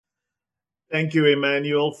Thank you,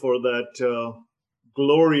 Emmanuel, for that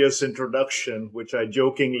glorious introduction, which I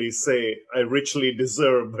jokingly say I richly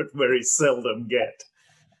deserve but very seldom get.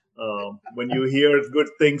 When you hear good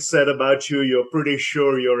things said about you, you're pretty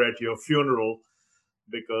sure you're at your funeral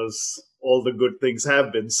because all the good things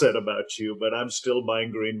have been said about you, but I'm still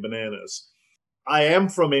buying green bananas. I am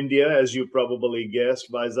from India, as you probably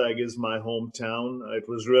guessed. Vizag is my hometown. It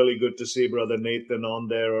was really good to see Brother Nathan on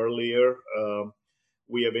there earlier.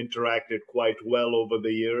 We have interacted quite well over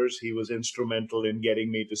the years. He was instrumental in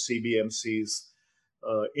getting me to CBMC's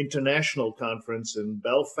international conference in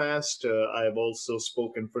Belfast. I have also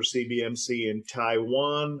spoken for CBMC in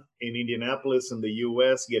Taiwan, in Indianapolis, in the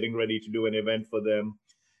US, getting ready to do an event for them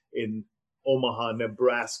in Omaha,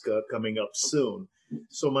 Nebraska, coming up soon.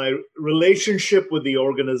 So my relationship with the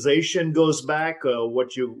organization goes back, what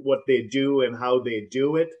they do and how they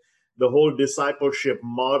do it. The whole discipleship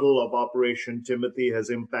model of Operation Timothy has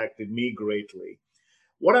impacted me greatly.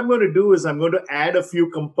 What I'm going to do is I'm going to add a few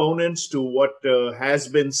components to what has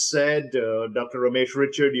been said. Dr. Ramesh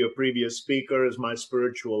Richard, your previous speaker, is my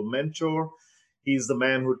spiritual mentor. He's the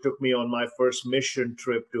man who took me on my first mission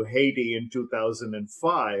trip to Haiti in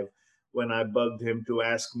 2005 when I bugged him to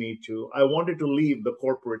ask me to. I wanted to leave the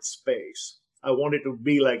corporate space. I wanted to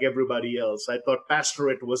be like everybody else. I thought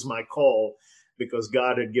pastorate was my call because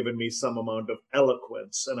God had given me some amount of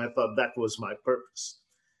eloquence, and I thought that was my purpose.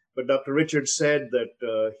 But Dr. Richard said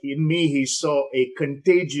that in me, he saw a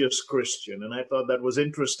contagious Christian. And I thought that was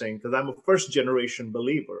interesting because I'm a first generation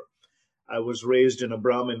believer. I was raised in a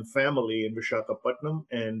Brahmin family in Vishakhapatnam.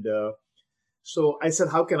 And so I said,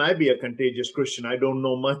 how can I be a contagious Christian? I don't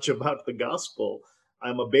know much about the gospel.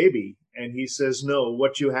 I'm a baby. And he says, no,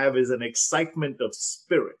 what you have is an excitement of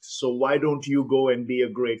spirit. So why don't you go and be a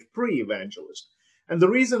great pre evangelist? And the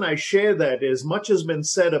reason I share that is much has been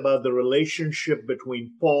said about the relationship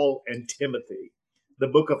between Paul and Timothy. The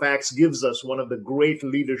book of Acts gives us one of the great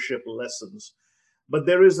leadership lessons. But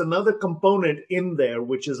there is another component in there,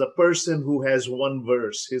 which is a person who has one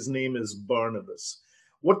verse. His name is Barnabas.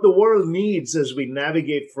 What the world needs as we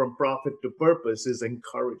navigate from prophet to purpose is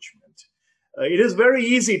encouragement. It is very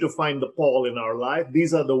easy to find the Paul in our life.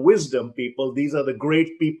 These are the wisdom people. These are the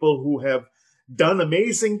great people who have done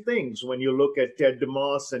amazing things. When you look at Ted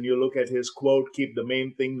DeMoss and you look at his quote, keep the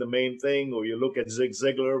main thing, or you look at Zig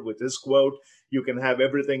Ziglar with his quote, you can have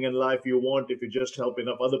everything in life you want if you just help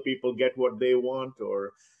enough other people get what they want,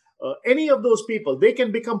 or any of those people, they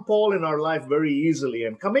can become Paul in our life very easily.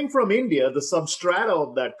 And coming from India, the substrata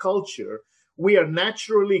of that culture, we are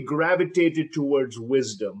naturally gravitated towards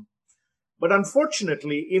wisdom. But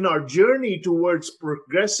unfortunately, in our journey towards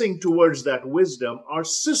progressing towards that wisdom, our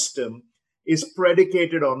system is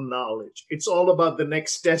predicated on knowledge. It's all about the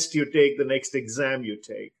next test you take, the next exam you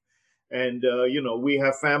take. And, we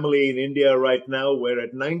have family in India right now where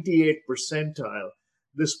at 98th percentile,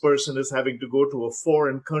 this person is having to go to a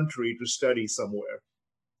foreign country to study somewhere.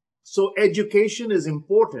 So education is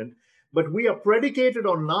important, but we are predicated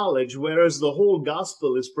on knowledge, whereas the whole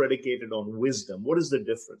gospel is predicated on wisdom. What is the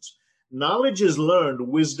difference? Knowledge is learned,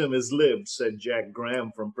 wisdom is lived, said Jack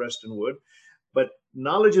Graham from Prestonwood. But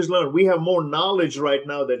knowledge is learned. We have more knowledge right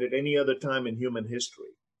now than at any other time in human history.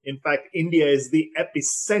 In fact, India is the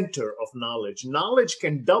epicenter of knowledge. Knowledge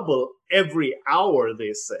can double every hour,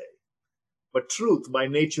 they say. But truth by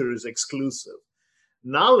nature is exclusive.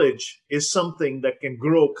 Knowledge is something that can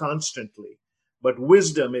grow constantly, but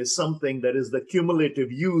wisdom is something that is the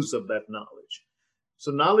cumulative use of that knowledge. So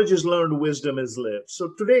knowledge is learned, wisdom is lived. So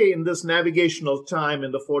today in this navigational time,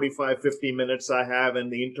 in the 45, 50 minutes I have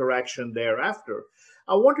and the interaction thereafter,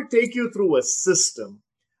 I want to take you through a system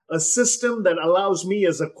that allows me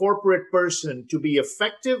as a corporate person to be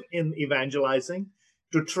effective in evangelizing,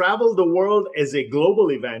 to travel the world as a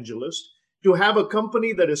global evangelist, to have a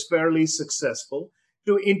company that is fairly successful,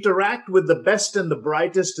 to interact with the best and the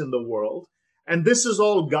brightest in the world. And this is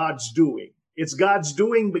all God's doing. It's God's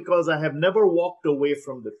doing because I have never walked away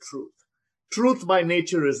from the truth. Truth by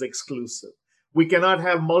nature is exclusive. We cannot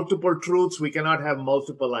have multiple truths. We cannot have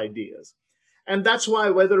multiple ideas. And that's why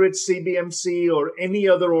whether it's CBMC or any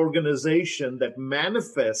other organization that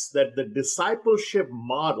manifests that the discipleship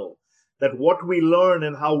model, that what we learn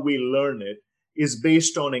and how we learn it is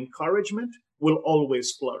based on encouragement, will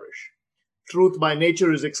always flourish. Truth by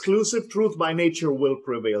nature is exclusive. Truth by nature will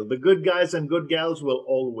prevail. The good guys and good gals will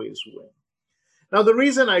always win. Now, the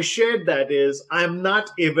reason I shared that is I'm not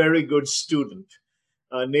a very good student.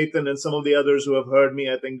 Nathan and some of the others who have heard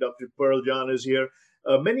me, I think Dr. Pearl John is here.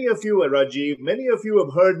 Many of you, Rajiv, many of you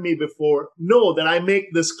have heard me before, know that I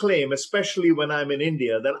make this claim, especially when I'm in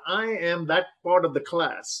India, that I am that part of the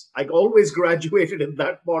class. I always graduated in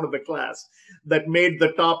that part of the class that made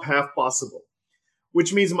the top half possible,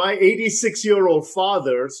 which means my 86-year-old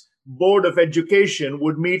father's board of education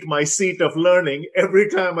would meet my seat of learning every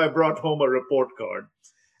time I brought home a report card.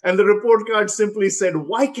 And the report card simply said,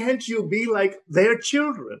 why can't you be like their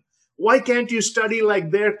children? Why can't you study like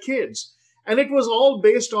their kids? And it was all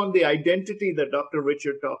based on the identity that Dr.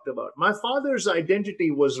 Richard talked about. My father's identity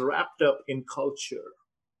was wrapped up in culture.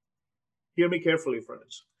 Hear me carefully,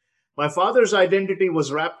 friends. My father's identity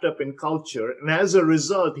was wrapped up in culture, and as a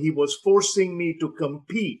result, he was forcing me to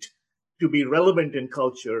compete to be relevant in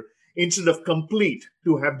culture instead of complete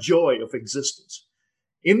to have joy of existence.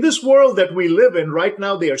 In this world that we live in right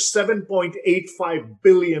now, there are 7.85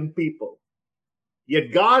 billion people.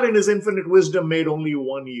 Yet God, in his infinite wisdom, made only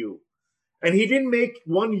one you. And he didn't make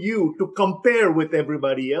one you to compare with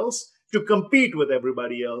everybody else, to compete with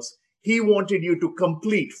everybody else. He wanted you to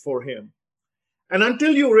complete for him. And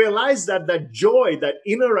until you realize that that joy, that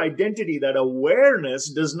inner identity, that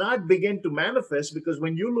awareness does not begin to manifest, because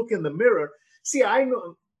when you look in the mirror, see, I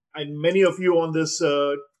know, and many of you on this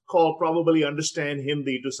call probably understand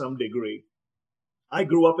Hindi to some degree. I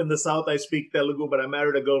grew up in the South. I speak Telugu, but I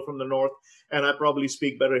married a girl from the North, and I probably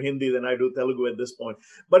speak better Hindi than I do Telugu at this point.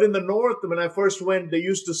 But in the North, when I first went, they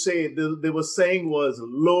used to say, the saying was,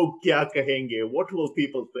 "Log kya kahenge?" What will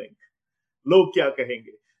people think? Log kya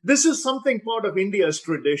kahenge? This is something part of India's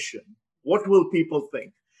tradition. What will people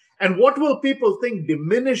think? And what will people think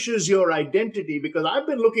diminishes your identity, because I've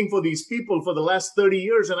been looking for these people for the last 30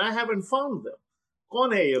 years and I haven't found them.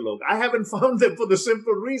 Kaun hai ye log? I haven't found them for the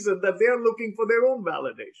simple reason that they're looking for their own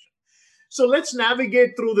validation. So let's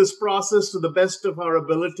navigate through this process to the best of our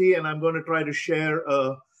ability. And I'm going to try to share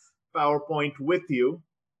a PowerPoint with you.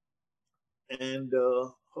 And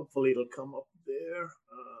hopefully it'll come up there.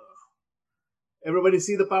 Everybody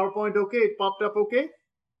see the PowerPoint okay? It popped up okay?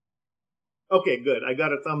 Okay, good. I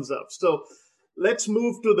got a thumbs up. So let's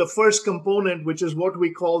move to the first component, which is what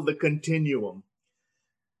we call the continuum.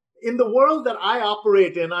 In the world that I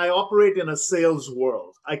operate in a sales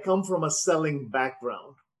world. I come from a selling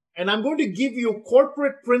background. And I'm going to give you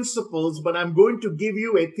corporate principles, but I'm going to give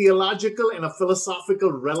you a theological and a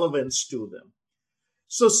philosophical relevance to them.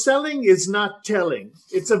 So selling is not telling.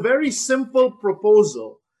 It's a very simple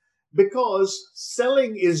proposal because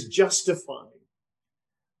selling is justifying.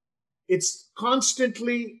 It's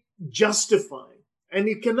constantly justifying. And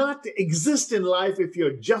you cannot exist in life if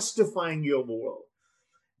you're justifying your world.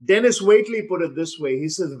 Dennis Waitley put it this way. He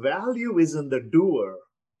says, value is in the doer.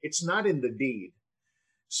 It's not in the deed.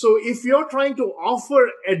 So if you're trying to offer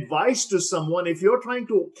advice to someone, if you're trying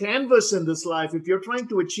to canvas in this life, if you're trying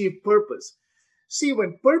to achieve purpose, see,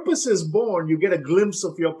 when purpose is born, you get a glimpse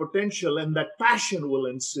of your potential and that passion will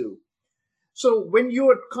ensue. So when you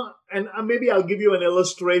are, and maybe I'll give you an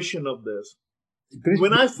illustration of this.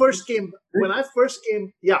 When I first came,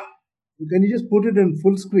 yeah. Can you just put it in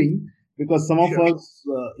full screen? Because some of us,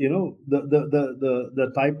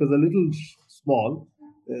 the type is a little small.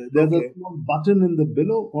 There's a small button in the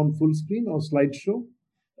below on full screen or slideshow.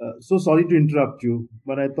 So sorry to interrupt you,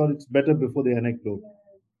 but I thought it's better before the anecdote.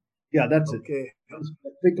 Yeah, that's it. Okay.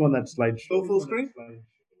 Click on that slideshow. Go full screen?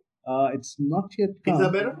 It's not yet come. Is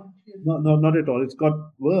that better? No, not at all. It's got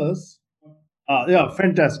worse. Yeah,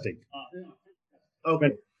 fantastic.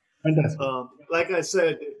 Okay. Fantastic. Like I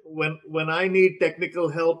said, when I need technical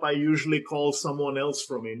help, I usually call someone else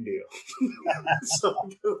from India. So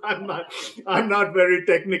I'm not very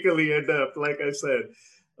technically adept. Like I said,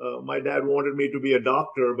 my dad wanted me to be a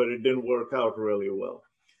doctor, but it didn't work out really well.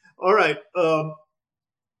 All right.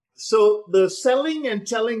 So the selling and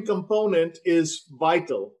telling component is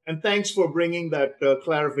vital. And thanks for bringing that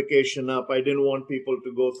clarification up. I didn't want people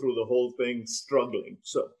to go through the whole thing struggling.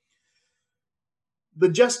 So the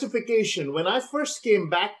justification, when I first came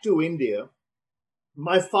back to India,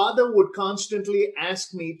 my father would constantly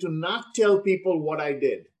ask me to not tell people what I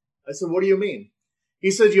did. I said, what do you mean? He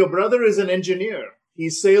said, your brother is an engineer. He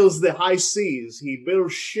sails the high seas. He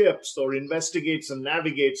builds ships or investigates and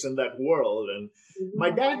navigates in that world. And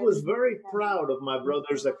my dad was very proud of my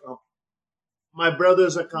brother's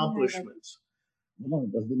accomplishments.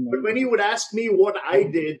 But when he would ask me what I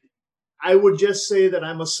did, I would just say that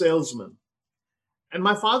I'm a salesman. And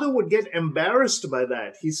my father would get embarrassed by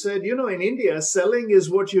that. He said, in India, selling is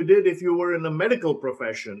what you did if you were in a medical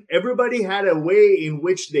profession. Everybody had a way in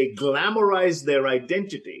which they glamorized their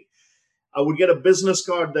identity. I would get a business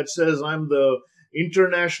card that says I'm the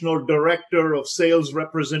international director of sales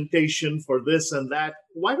representation for this and that.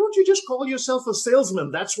 Why don't you just call yourself a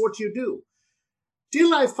salesman? That's what you do.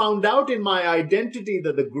 Till I found out in my identity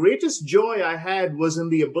that the greatest joy I had was in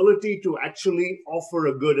the ability to actually offer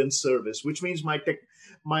a good and service, which means my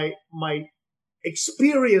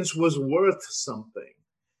experience was worth something.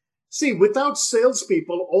 See, without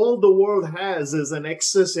salespeople, all the world has is an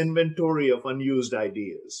excess inventory of unused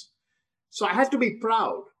ideas. So I had to be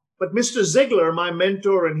proud. But Mr. Ziegler, my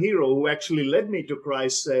mentor and hero, who actually led me to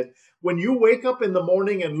Christ, said, when you wake up in the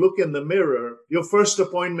morning and look in the mirror, your first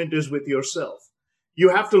appointment is with yourself.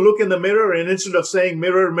 You have to look in the mirror, and instead of saying,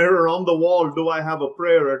 mirror, mirror on the wall, do I have a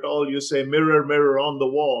prayer at all? You say, mirror, mirror on the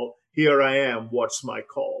wall, here I am, what's my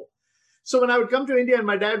call? So when I would come to India and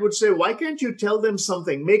my dad would say, why can't you tell them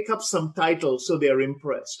something, make up some title so they're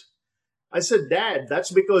impressed? I said, Dad,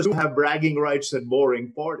 that's because you have bragging rights at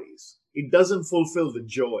boring parties. It doesn't fulfill the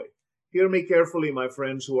joy. Hear me carefully, my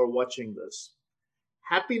friends who are watching this.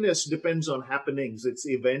 Happiness depends on happenings. It's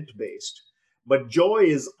event-based. But joy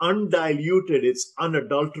is undiluted, it's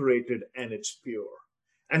unadulterated, and it's pure.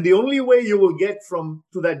 And the only way you will get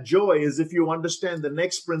to that joy is if you understand the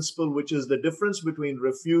next principle, which is the difference between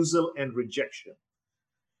refusal and rejection.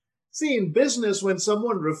 See, in business, when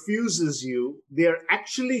someone refuses you, they're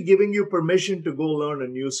actually giving you permission to go learn a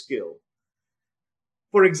new skill.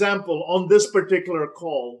 For example, on this particular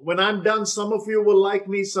call, when I'm done, some of you will like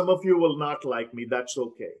me, some of you will not like me. That's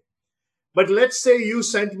okay. But let's say you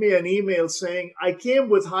sent me an email saying, I came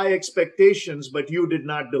with high expectations, but you did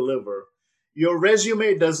not deliver. Your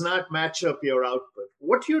resume does not match up your output.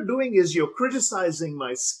 What you're doing is you're criticizing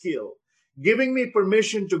my skill, giving me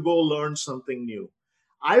permission to go learn something new.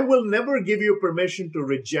 I will never give you permission to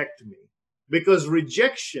reject me, because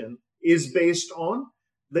rejection is based on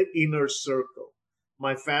the inner circle.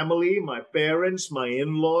 My family, my parents, my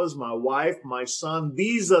in-laws, my wife, my son,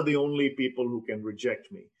 these are the only people who can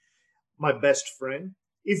reject me. My best friend,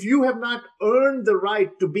 if you have not earned the right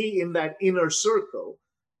to be in that inner circle,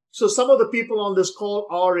 so some of the people on this call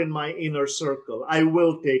are in my inner circle, I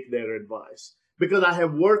will take their advice because I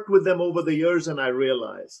have worked with them over the years and I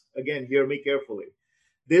realize, again, hear me carefully,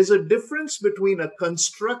 there's a difference between a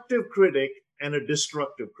constructive critic and a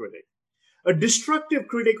destructive critic. A destructive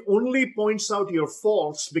critic only points out your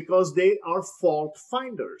faults because they are fault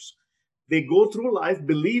finders. They go through life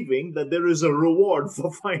believing that there is a reward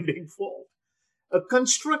for finding fault. A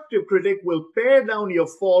constructive critic will pare down your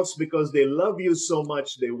faults because they love you so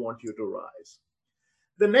much they want you to rise.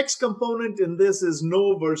 The next component in this is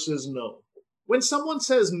no versus no. When someone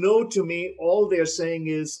says no to me, all they're saying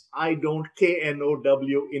is, I don't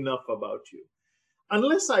KNOW enough about you.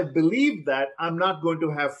 Unless I believe that, I'm not going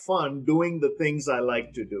to have fun doing the things I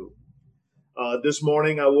like to do. This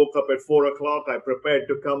morning, I woke up at 4 o'clock. I prepared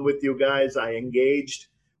to come with you guys. I engaged.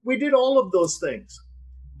 We did all of those things.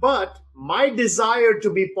 But my desire to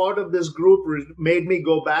be part of this group made me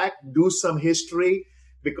go back, do some history.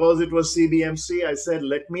 Because it was CBMC, I said,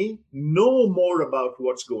 let me know more about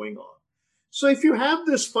what's going on. So if you have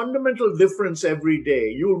this fundamental difference every day,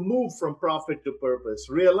 you'll move from profit to purpose.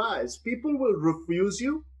 Realize people will refuse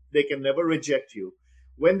you. They can never reject you.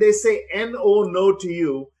 When they say N-O, no to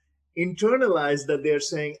you, internalize that they're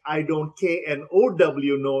saying, I don't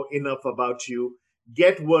KNOW know enough about you.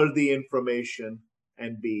 Get worthy information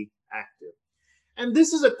and be active. And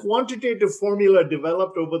this is a quantitative formula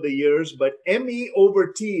developed over the years, but ME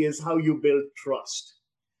over T is how you build trust.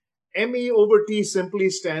 ME over T simply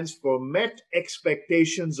stands for met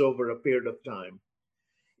expectations over a period of time.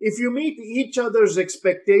 If you meet each other's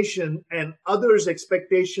expectation and others'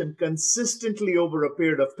 expectation consistently over a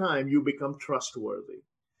period of time, you become trustworthy.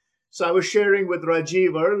 So I was sharing with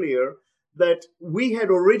Rajiv earlier that we had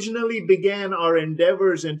originally began our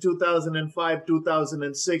endeavors in 2005,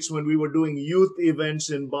 2006, when we were doing youth events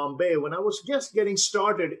in Bombay, when I was just getting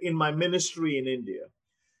started in my ministry in India.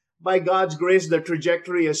 By God's grace, the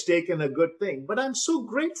trajectory has taken a good thing, but I'm so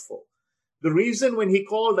grateful. The reason when he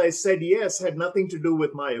called, I said yes, had nothing to do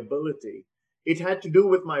with my ability. It had to do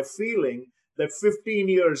with my feeling that 15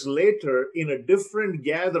 years later, in a different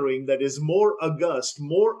gathering that is more august,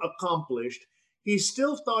 more accomplished, he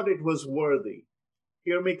still thought it was worthy.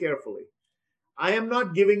 Hear me carefully. I am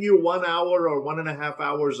not giving you 1 hour or 1.5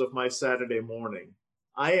 hours of my Saturday morning.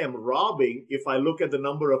 I am robbing, if I look at the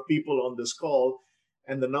number of people on this call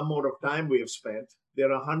and the number of time we have spent,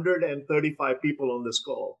 there are 135 people on this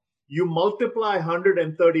call. You multiply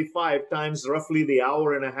 135 times roughly the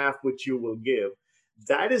hour and a half which you will give.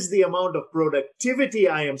 That is the amount of productivity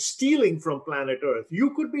I am stealing from planet Earth.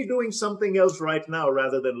 You could be doing something else right now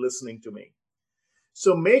rather than listening to me.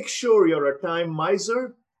 So make sure you're a time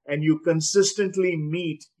miser and you consistently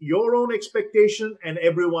meet your own expectation and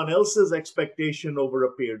everyone else's expectation over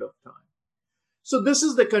a period of time. So this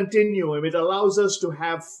is the continuum. It allows us to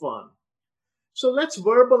have fun. So let's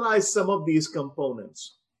verbalize some of these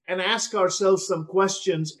components and ask ourselves some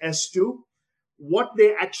questions as to what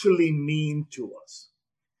they actually mean to us.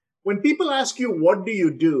 When people ask you, what do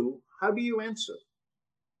you do? How do you answer?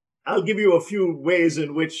 I'll give you a few ways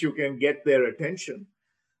in which you can get their attention.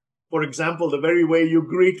 For example, the very way you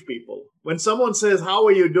greet people. When someone says, how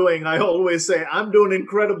are you doing? I always say, I'm doing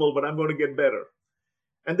incredible, but I'm going to get better.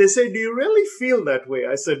 And they say, do you really feel that way?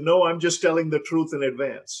 I said, no, I'm just telling the truth in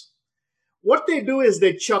advance. What they do is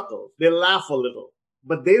they chuckle, they laugh a little,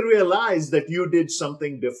 but they realize that you did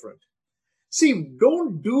something different. See,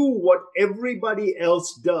 don't do what everybody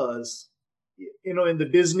else does. You know, in the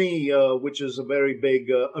Disney, which is a very big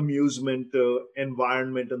amusement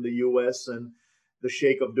environment in the US, and the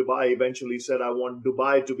Sheikh of Dubai eventually said, I want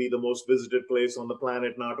Dubai to be the most visited place on the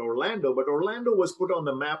planet, not Orlando. But Orlando was put on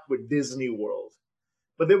the map with Disney World.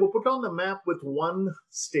 But they were put on the map with one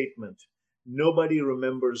statement: nobody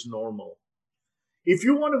remembers normal. If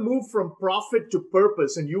you want to move from profit to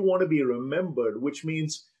purpose and you want to be remembered, which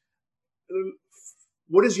means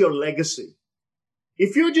what is your legacy?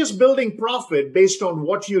 If you're just building profit based on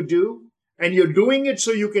what you do, and you're doing it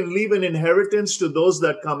so you can leave an inheritance to those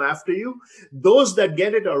that come after you, those that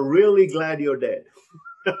get it are really glad you're dead.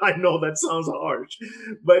 I know that sounds harsh,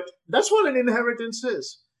 but that's what an inheritance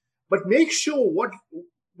is. But make sure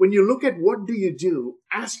when you look at what do you do,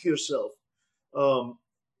 ask yourself.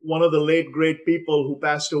 One of the late great people who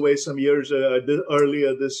passed away some years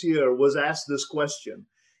earlier this year was asked this question.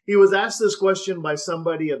 He was asked this question by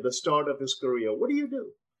somebody at the start of his career. What do you do?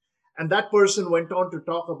 And that person went on to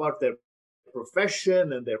talk about their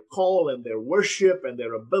profession and their call and their worship and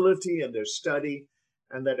their ability and their study.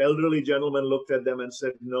 And that elderly gentleman looked at them and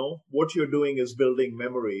said, no, what you're doing is building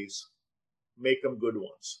memories. Make them good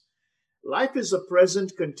ones. Life is a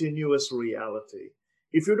present continuous reality.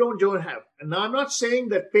 If you don't have, and now I'm not saying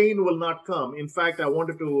that pain will not come. In fact, I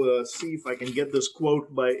wanted to see if I can get this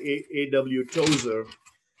quote by A.W. Tozer,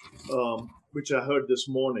 which I heard this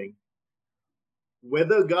morning.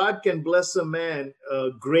 Whether God can bless a man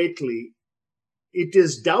greatly, it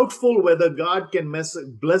is doubtful whether God can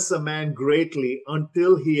bless a man greatly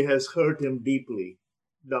until he has hurt him deeply.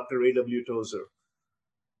 Dr. A.W. Tozer.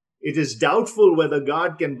 It is doubtful whether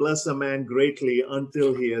God can bless a man greatly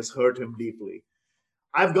until he has hurt him deeply.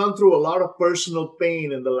 I've gone through a lot of personal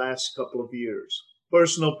pain in the last couple of years.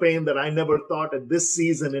 Personal pain that I never thought at this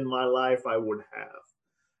season in my life I would have.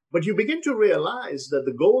 But you begin to realize that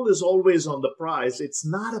the goal is always on the prize. It's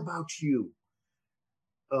not about you.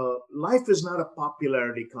 Life is not a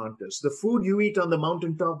popularity contest. The food you eat on the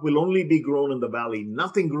mountaintop will only be grown in the valley.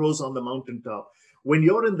 Nothing grows on the mountaintop. When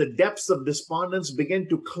you're in the depths of despondence, begin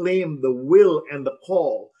to claim the will and the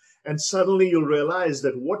call. And suddenly you'll realize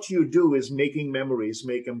that what you do is making memories,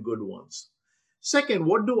 make them good ones. Second,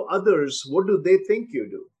 what do they think you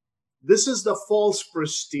do? This is the false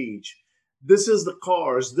prestige. This is the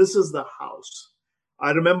cars. This is the house.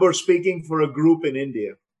 I remember speaking for a group in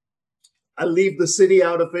India. I'll leave the city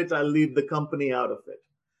out of it. I'll leave the company out of it.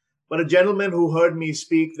 But a gentleman who heard me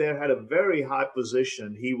speak there had a very high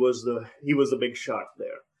position. He was the big shot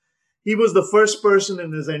there. He was the first person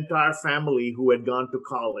in his entire family who had gone to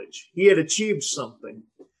college. He had achieved something.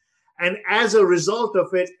 And as a result of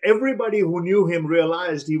it, everybody who knew him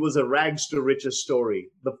realized he was a rags to riches story.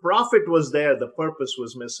 The profit was there, the purpose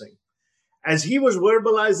was missing. As he was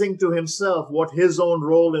verbalizing to himself what his own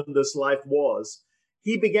role in this life was,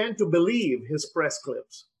 he began to believe his press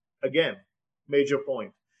clips. Again, major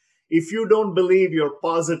point. If you don't believe your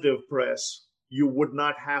positive press, you would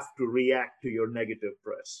not have to react to your negative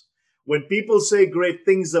press. When people say great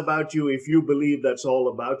things about you, if you believe that's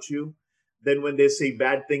all about you, then when they say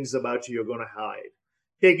bad things about you, you're going to hide.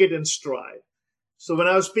 Take it in stride. So when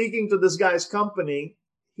I was speaking to this guy's company,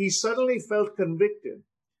 he suddenly felt convicted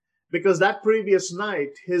because that previous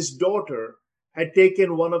night, his daughter had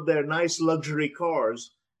taken one of their nice luxury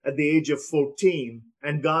cars at the age of 14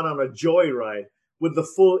 and gone on a joyride with the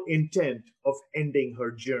full intent of ending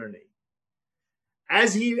her journey.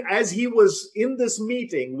 As he was in this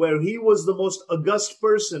meeting where he was the most august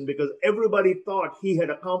person because everybody thought he had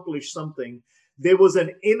accomplished something, there was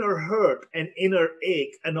an inner hurt, an inner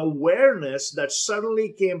ache, an awareness that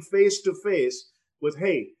suddenly came face to face with,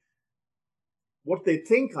 hey, what they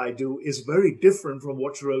think I do is very different from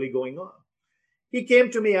what's really going on. He came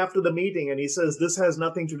to me after the meeting and he says, this has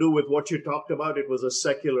nothing to do with what you talked about. It was a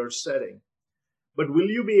secular setting. But will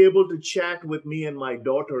you be able to chat with me and my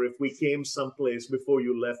daughter if we came someplace before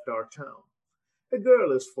you left our town? The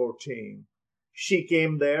girl is 14. She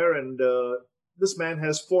came there, and this man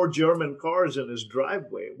has 4 German cars in his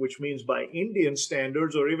driveway, which means by Indian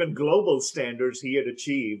standards or even global standards, he had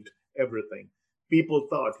achieved everything. People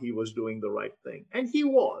thought he was doing the right thing. And he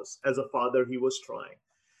was. As a father, he was trying.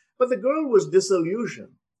 But the girl was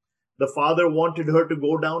disillusioned. The father wanted her to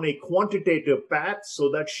go down a quantitative path so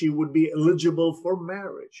that she would be eligible for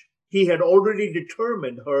marriage. He had already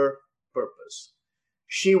determined her purpose.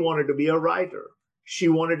 She wanted to be a writer. She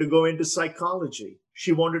wanted to go into psychology.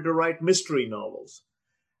 She wanted to write mystery novels.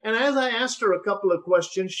 And as I asked her a couple of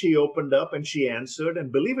questions, she opened up and she answered.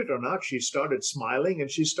 And believe it or not, she started smiling and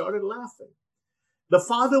she started laughing. The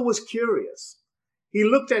father was curious. He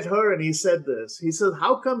looked at her and he said this. He said,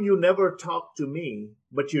 "How come you never talk to me,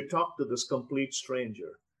 but you talk to this complete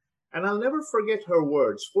stranger?" And I'll never forget her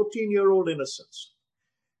words, 14-year-old innocence.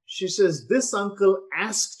 She says, "This uncle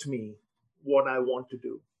asked me what I want to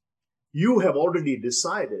do. You have already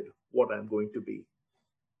decided what I'm going to be."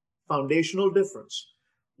 Foundational difference.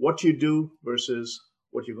 What you do versus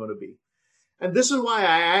what you're going to be. And this is why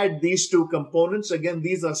I add these two components. Again,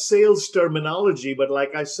 these are sales terminology, but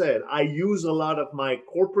like I said, I use a lot of my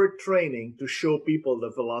corporate training to show people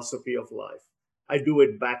the philosophy of life. I do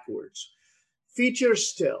it backwards.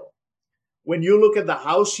 Features tell. When you look at the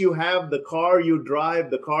house you have, the car you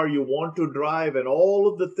drive, the car you want to drive, and all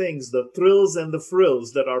of the things, the thrills and the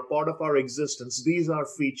frills that are part of our existence, these are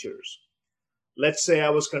features. Let's say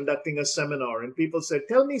I was conducting a seminar and people said,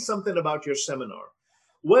 "Tell me something about your seminar."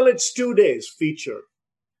 Well, it's 2 days, feature.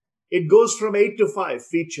 It goes from 8 to 5,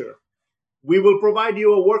 feature. We will provide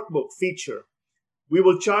you a workbook, feature. We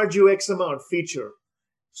will charge you X amount, feature.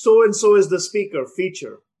 So and so is the speaker,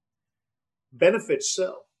 feature. Benefits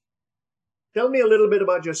sell. Tell me a little bit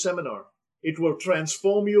about your seminar. It will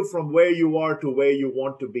transform you from where you are to where you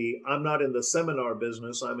want to be. I'm not in the seminar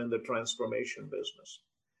business, I'm in the transformation business.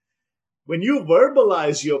 When you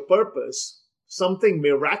verbalize your purpose, something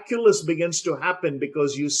miraculous begins to happen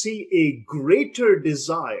because you see a greater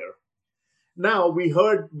desire. Now, we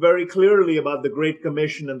heard very clearly about the Great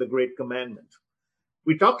Commission and the Great Commandment.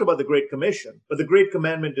 We talked about the Great Commission, but the Great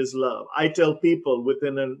Commandment is love. I tell people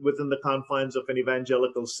within the confines of an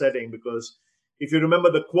evangelical setting, because if you remember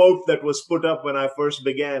the quote that was put up when I first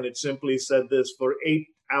began, it simply said this: "For 8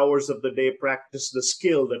 hours of the day, practice the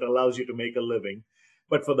skill that allows you to make a living.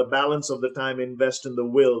 But for the balance of the time, invest in the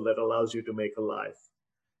will that allows you to make a life."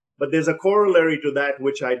 But there's a corollary to that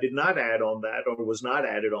which I did not add on that, or was not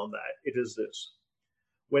added on that. It is this.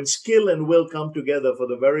 When skill and will come together for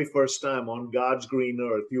the very first time on God's green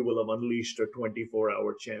earth, you will have unleashed a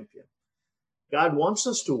 24-hour champion. God wants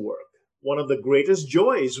us to work. One of the greatest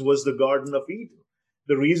joys was the Garden of Eden.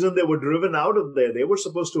 The reason they were driven out of there, they were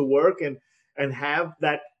supposed to work and have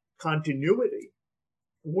that continuity.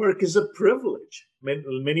 Work is a privilege.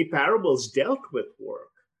 Many parables dealt with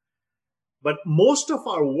work. But most of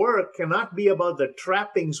our work cannot be about the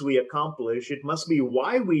trappings we accomplish. It must be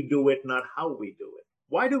why we do it, not how we do it.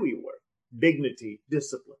 Why do we work? Dignity,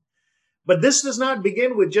 discipline. But this does not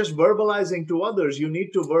begin with just verbalizing to others. You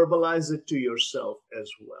need to verbalize it to yourself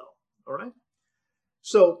as well. All right?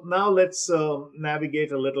 So now let's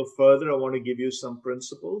navigate a little further. I want to give you some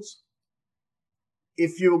principles.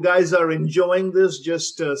 If you guys are enjoying this,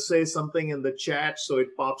 just say something in the chat so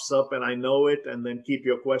it pops up and I know it, and then keep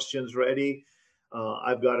your questions ready.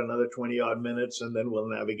 I've got another 20 odd minutes and then we'll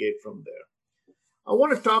navigate from there. I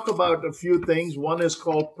want to talk about a few things. One is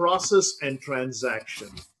called process and transaction.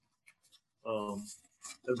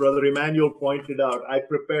 As Brother Emmanuel pointed out, I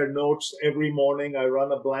prepare notes every morning. I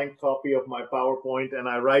run a blank copy of my PowerPoint and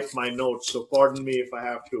I write my notes. So pardon me if I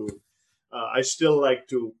have to. I still like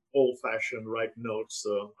to old-fashioned write notes.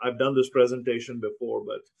 I've done this presentation before,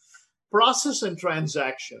 but process and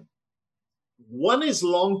transaction. One is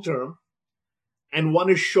long-term and one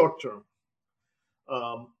is short-term.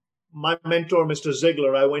 My mentor, Mr.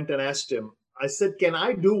 Ziegler, I went and asked him, I said, "Can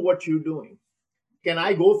I do what you're doing? Can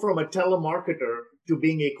I go from a telemarketer to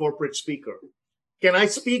being a corporate speaker? Can I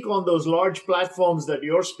speak on those large platforms that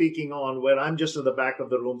you're speaking on where I'm just in the back of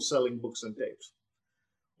the room selling books and tapes?"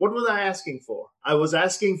 What was I asking for? I was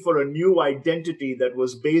asking for a new identity that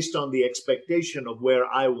was based on the expectation of where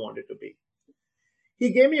I wanted to be.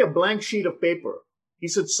 He gave me a blank sheet of paper. He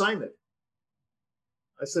said, "Sign it."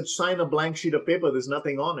 I said, "Sign a blank sheet of paper, there's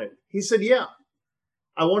nothing on it." He said, "Yeah,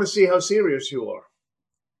 I want to see how serious you are."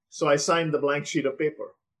 So I signed the blank sheet of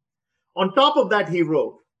paper. On top of that, he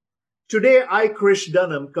wrote, "Today, I, Krish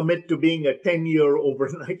Dunham, commit to being a 10-year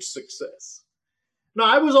overnight success." Now,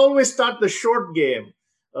 I was always taught the short game.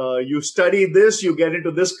 You study this, you get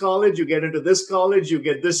into this college, you get into this college, you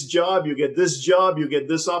get this job, you get this job, you get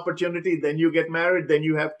this opportunity, then you get married, then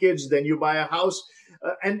you have kids, then you buy a house.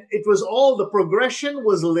 And it was all, the progression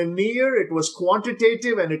was linear, it was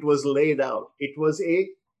quantitative, and it was laid out. It was a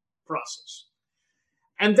process.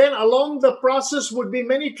 And then along the process would be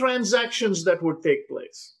many transactions that would take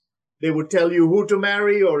place. They would tell you who to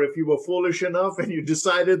marry, or if you were foolish enough and you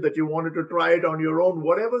decided that you wanted to try it on your own,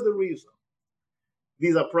 whatever the reason.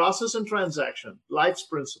 These are process and transaction, life's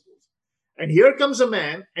principles. And here comes a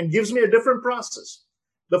man and gives me a different process.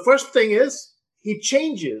 The first thing is he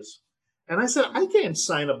changes. And I said, I can't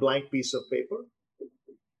sign a blank piece of paper.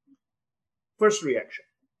 First reaction.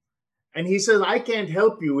 And he says, I can't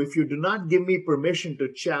help you if you do not give me permission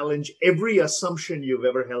to challenge every assumption you've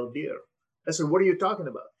ever held dear. I said, what are you talking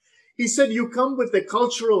about? He said, you come with a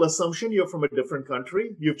cultural assumption. You're from a different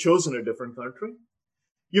country. You've chosen a different country.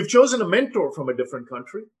 You've chosen a mentor from a different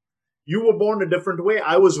country. You were born a different way.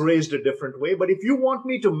 I was raised a different way. But if you want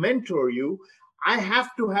me to mentor you, I have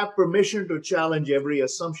to have permission to challenge every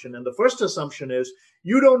assumption. And the first assumption is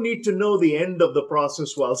you don't need to know the end of the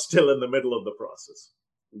process while still in the middle of the process.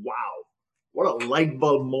 Wow, what a light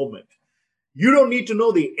bulb moment. You don't need to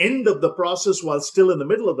know the end of the process while still in the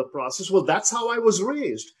middle of the process. Well, that's how I was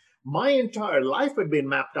raised. My entire life had been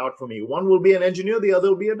mapped out for me. One will be an engineer, the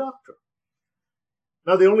other will be a doctor.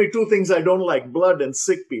 Now, the only two things I don't like, blood and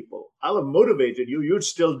sick people. I'll have motivated you. You'd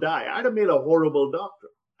still die. I'd have made a horrible doctor.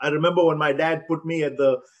 I remember when my dad put me at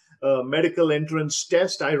the medical entrance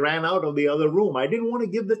test, I ran out of the other room. I didn't want to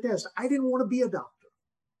give the test. I didn't want to be a doctor.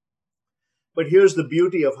 But here's the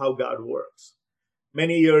beauty of how God works.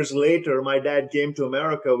 Many years later, my dad came to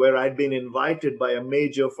America, where I'd been invited by a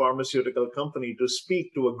major pharmaceutical company to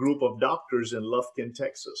speak to a group of doctors in Lufkin,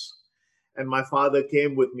 Texas. And my father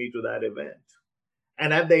came with me to that event.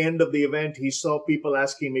 And at the end of the event, he saw people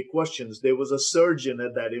asking me questions. There was a surgeon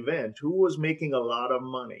at that event who was making a lot of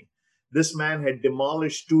money. This man had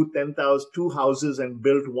demolished two houses and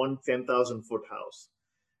built one 10,000-foot house.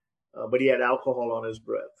 But he had alcohol on his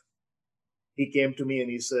breath. He came to me and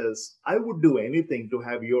he says, I would do anything to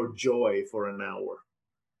have your joy for an hour.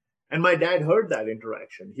 And my dad heard that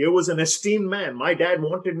interaction. Here was an esteemed man. My dad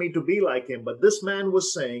wanted me to be like him. But this man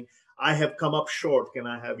was saying, I have come up short. Can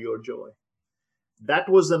I have your joy? That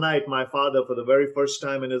was the night my father, for the very first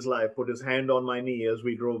time in his life, put his hand on my knee as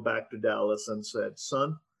we drove back to Dallas and said,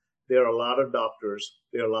 son, there are a lot of doctors.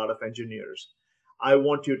 There are a lot of engineers. I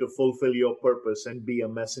want you to fulfill your purpose and be a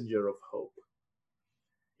messenger of hope.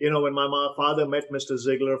 You know, when my father met Mr.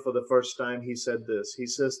 Ziegler for the first time, he said this. He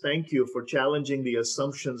says, thank you for challenging the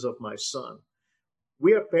assumptions of my son.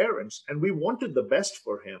 We are parents and we wanted the best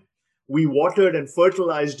for him. We watered and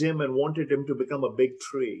fertilized him and wanted him to become a big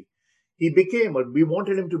tree. We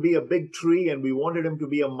wanted him to be a big tree and we wanted him to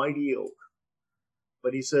be a mighty oak.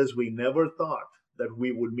 But he says, we never thought that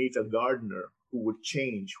we would meet a gardener who would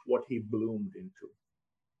change what he bloomed into.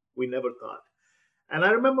 We never thought. And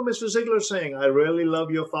I remember Mr. Ziegler saying, I really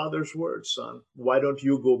love your father's words, son. Why don't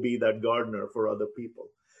you go be that gardener for other people?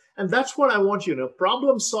 And that's what I want you to know.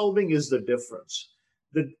 Problem solving is the difference.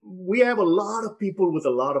 We have a lot of people with a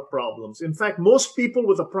lot of problems. In fact, most people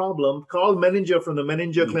with a problem, Carl Menninger from the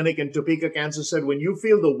Menninger Clinic in Topeka, Kansas said, when you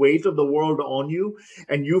feel the weight of the world on you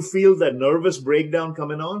and you feel that nervous breakdown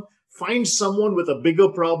coming on, find someone with a bigger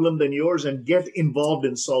problem than yours and get involved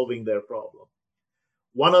in solving their problem.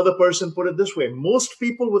 One other person put it this way. Most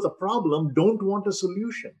people with a problem don't want a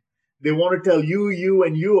solution. They want to tell you,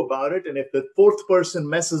 and you about it. And if the fourth person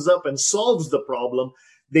messes up and solves the problem,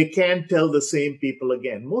 they can't tell the same people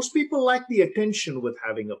again. Most people like the attention with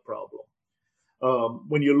having a problem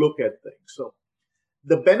when you look at things. So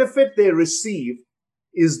the benefit they receive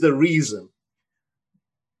is the reason.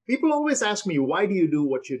 People always ask me, why do you do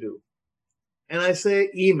what you do? And I say,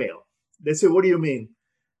 email. They say, what do you mean?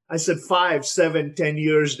 I said, 5, 7, 10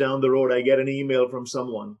 years down the road, I get an email from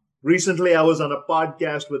someone. Recently, I was on a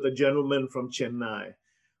podcast with a gentleman from Chennai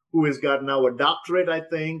who has got now a doctorate, I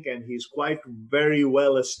think, and he's quite very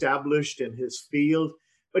well established in his field.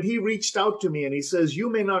 But he reached out to me and he says, you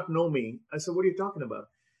may not know me. I said, what are you talking about?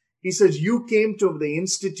 He says, you came to the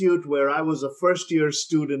institute where I was a first-year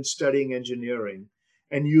student studying engineering,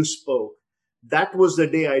 and you spoke. That was the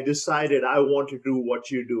day I decided I want to do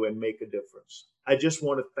what you do and make a difference. I just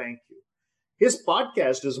want to thank you. His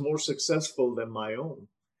podcast is more successful than my own.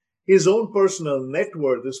 His own personal net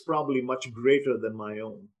worth is probably much greater than my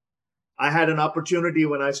own. I had an opportunity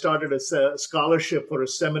when I started a scholarship for a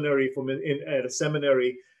seminary at a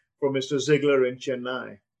seminary for Mr. Ziegler in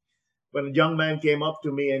Chennai. When a young man came up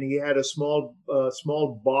to me and he had a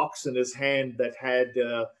small box in his hand that had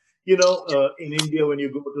In India, when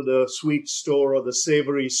you go to the sweet store or the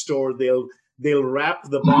savory store, they'll wrap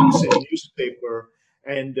the box in newspaper,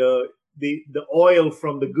 and the oil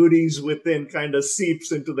from the goodies within kind of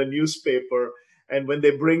seeps into the newspaper. And when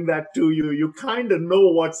they bring that to you, you kind of know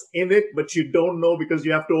what's in it, but you don't know because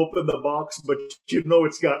you have to open the box, but you know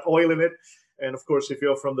it's got oil in it. And of course, if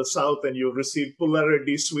you're from the South and you've received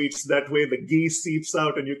Pulareddy sweets, that way the ghee seeps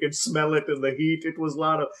out and you can smell it in the heat. It was a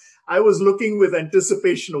lot of, I was looking with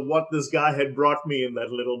anticipation of what this guy had brought me in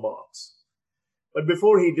that little box. But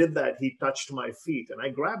before he did that, he touched my feet and I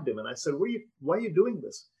grabbed him and I said, why are you doing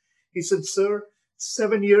this? He said, sir,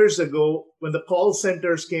 7 years ago, when the call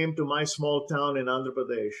centers came to my small town in Andhra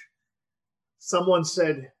Pradesh, someone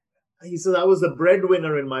said, he said, I was the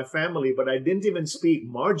breadwinner in my family, but I didn't even speak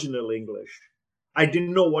marginal English. I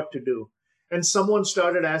didn't know what to do. And someone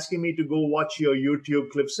started asking me to go watch your YouTube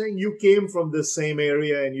clip saying, you came from this same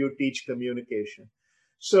area and you teach communication.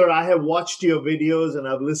 Sir, I have watched your videos and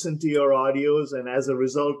I've listened to your audios. And as a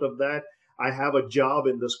result of that, I have a job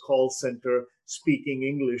in this call center speaking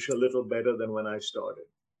English a little better than when I started.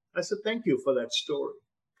 I said, thank you for that story.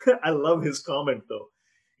 I love his comment though.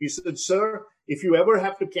 He said, sir, if you ever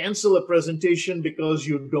have to cancel a presentation because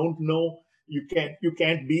you don't know, you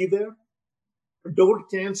can't be there, don't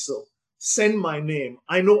cancel. Send my name.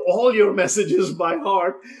 I know all your messages by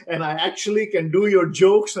heart, and I actually can do your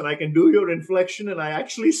jokes and I can do your inflection, and I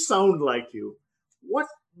actually sound like you. What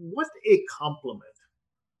a compliment.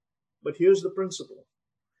 But here's the principle.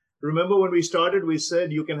 Remember when we started, we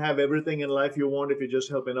said you can have everything in life you want if you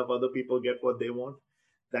just help enough other people get what they want.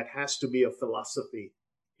 That has to be a philosophy.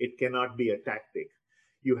 It cannot be a tactic.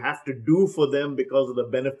 You have to do for them because of the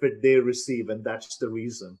benefit they receive, and that's the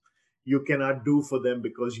reason. You cannot do for them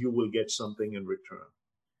because you will get something in return.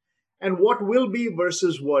 And what will be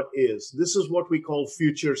versus what is. This is what we call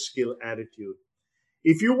future skill attitude.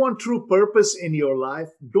 If you want true purpose in your life,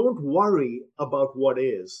 don't worry about what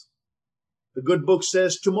is. The good book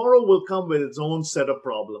says tomorrow will come with its own set of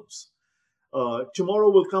problems. Tomorrow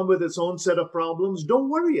will come with its own set of problems. Don't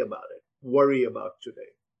worry about it. Worry about today.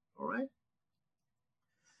 All right?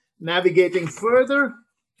 Navigating further,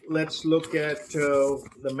 let's look at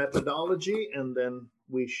the methodology, and then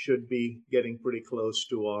we should be getting pretty close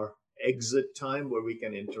to our exit time where we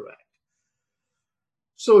can interact.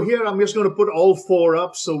 So here I'm just going to put all four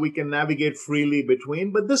up so we can navigate freely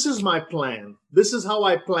between, but this is my plan. This is how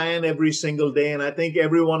I plan every single day, and I think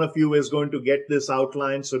every one of you is going to get this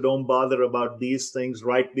outline, so don't bother about these things.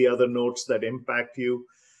 Write the other notes that impact you,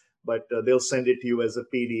 but they'll send it to you as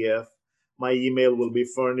a PDF. My email will be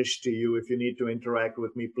furnished to you. If you need to interact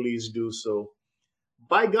with me, please do so.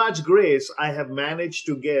 By God's grace, I have managed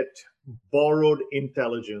to get borrowed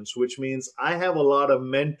intelligence, which means I have a lot of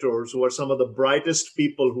mentors who are some of the brightest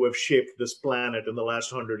people who have shaped this planet in the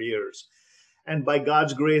last 100 years. And by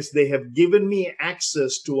God's grace, they have given me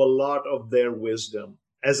access to a lot of their wisdom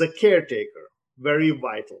as a caretaker. Very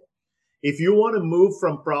vital. If you want to move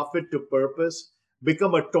from profit to purpose,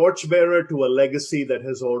 become a torchbearer to a legacy that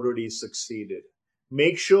has already succeeded.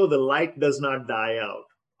 Make sure the light does not die out.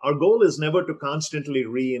 Our goal is never to constantly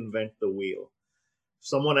reinvent the wheel.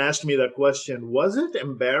 Someone asked me that question, was it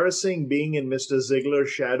embarrassing being in Mr. Ziegler's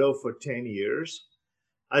shadow for 10 years?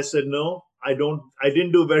 I said, no, I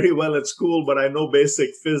didn't do very well at school, but I know basic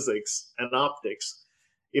physics and optics.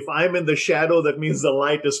 If I'm in the shadow, that means the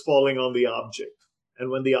light is falling on the object. And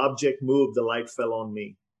when the object moved, the light fell on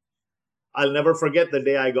me. I'll never forget the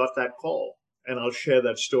day I got that call, and I'll share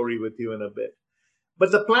that story with you in a bit.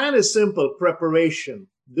 But the plan is simple, preparation.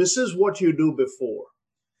 This is what you do before.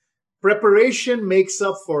 Preparation makes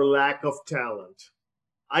up for lack of talent.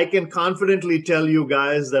 I can confidently tell you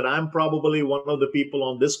guys that I'm probably one of the people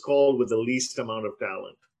on this call with the least amount of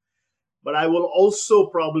talent. But I will also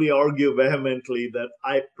probably argue vehemently that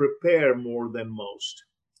I prepare more than most.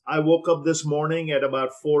 I woke up this morning at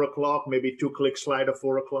about 4 o'clock, maybe 2 clicks slide of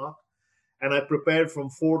 4 o'clock. And I prepared from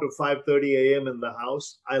 4 to 5:30 a.m. in the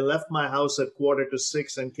house. I left my house at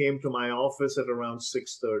 5:45 and came to my office at around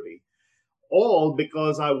 6:30. All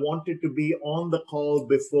because I wanted to be on the call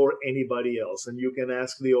before anybody else. And you can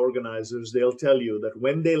ask the organizers, they'll tell you that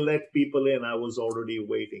when they let people in, I was already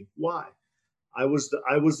waiting. Why? I was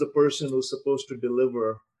the person who's supposed to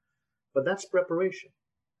deliver, but that's preparation.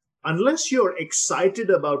 Unless you're excited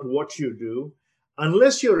about what you do,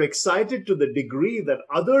 unless you're excited to the degree that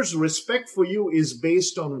others' respect for you is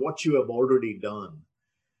based on what you have already done.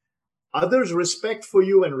 Others' respect for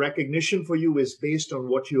you and recognition for you is based on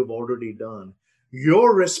what you have already done.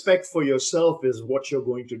 Your respect for yourself is what you're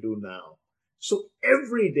going to do now. So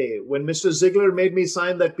every day when Mr. Ziegler made me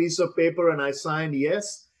sign that piece of paper and I signed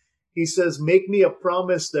yes, He says, make me a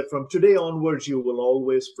promise that from today onwards, you will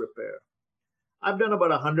always prepare. I've done about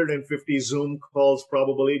 150 Zoom calls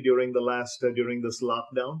probably during this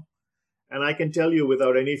lockdown. And I can tell you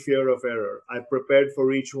without any fear of error, I prepared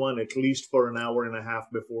for each one at least for an hour and a half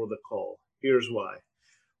before the call. Here's why.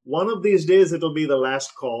 One of these days, it'll be the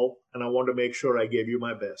last call, and I want to make sure I gave you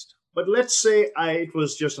my best. But let's say it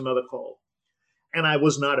was just another call, and I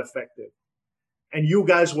was not effective. And you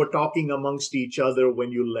guys were talking amongst each other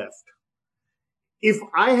when you left. If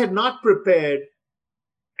I had not prepared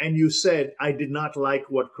and you said, I did not like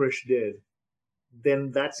what Krish did,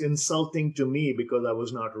 then that's insulting to me because I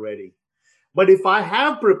was not ready. But if I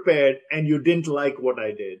have prepared and you didn't like what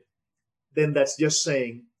I did, then that's just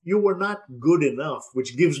saying you were not good enough,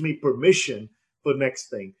 which gives me permission for next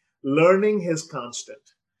thing. Learning is constant.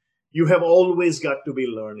 You have always got to be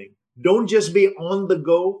learning. Don't just be on the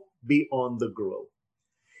go, be on the grow.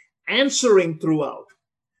 Answering throughout.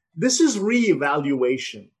 This is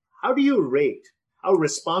reevaluation. How do you rate? How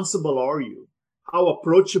responsible are you? How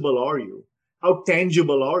approachable are you? How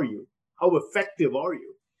tangible are you? How effective are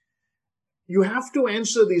you? You have to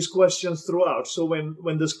answer these questions throughout. So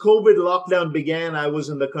when this COVID lockdown began, I was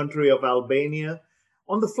in the country of Albania.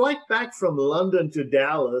 On the flight back from London to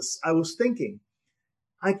Dallas, I was thinking,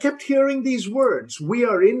 I kept hearing these words, we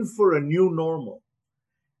are in for a new normal.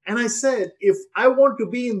 And I said, if I want to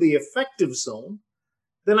be in the effective zone,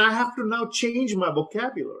 then I have to now change my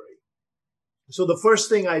vocabulary. So the first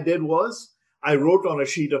thing I did was I wrote on a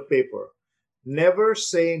sheet of paper, never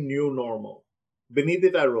say new normal. Beneath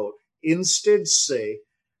it, I wrote, instead say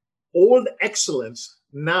old excellence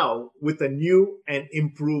now with a new and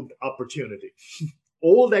improved opportunity.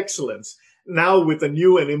 Old excellence now with a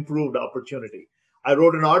new and improved opportunity. I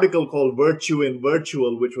wrote an article called Virtue in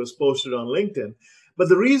Virtual, which was posted on LinkedIn. But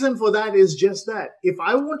the reason for that is just that. If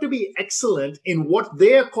I want to be excellent in what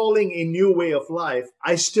they're calling a new way of life,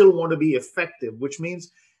 I still want to be effective, which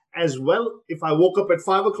means as well, if I woke up at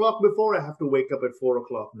 5 o'clock before, I have to wake up at 4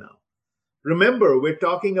 o'clock now. Remember, we're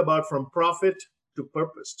talking about from profit to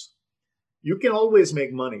purpose. You can always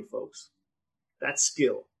make money, folks. That's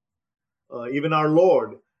skill. Even our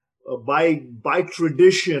Lord, by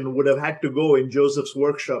tradition, would have had to go in Joseph's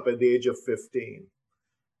workshop at the age of 15.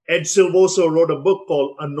 Ed Silvoso wrote a book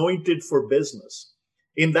called Anointed for Business.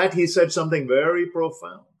 In that, he said something very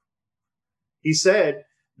profound. He said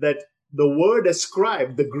that the word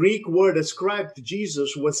ascribed, the Greek word ascribed to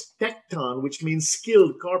Jesus was tekton, which means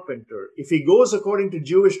skilled carpenter. If he goes according to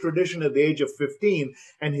Jewish tradition at the age of 15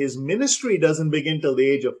 and his ministry doesn't begin till the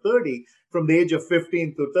age of 30, from the age of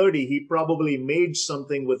 15 to 30, he probably made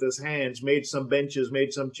something with his hands, made some benches,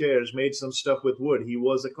 made some chairs, made some stuff with wood. He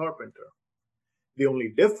was a carpenter. The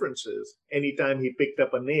only difference is anytime he picked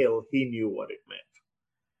up a nail, he knew what it meant.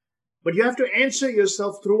 But you have to answer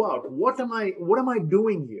yourself throughout. What am I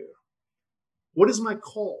doing here? What is my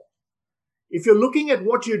call? If you're looking at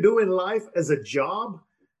what you do in life as a job,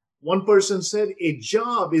 one person said, a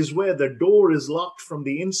job is where the door is locked from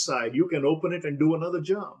the inside. You can open it and do another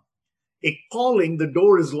job. A calling, the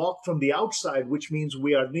door is locked from the outside, which means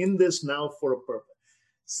we are in this now for a purpose.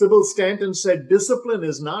 Sybil Stanton said, discipline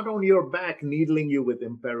is not on your back needling you with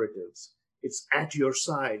imperatives. It's at your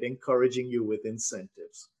side encouraging you with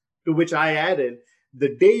incentives. To which I added,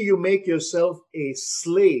 the day you make yourself a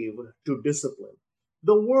slave to discipline,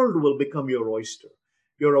 the world will become your oyster.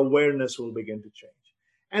 Your awareness will begin to change.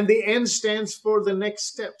 And the N stands for the next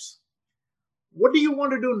steps. What do you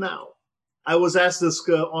want to do now? I was asked this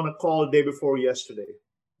on a call day before yesterday.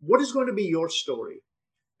 What is going to be your story?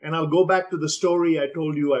 And I'll go back to the story I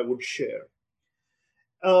told you I would share.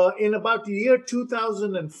 In about the year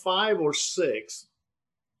 2005 or 6,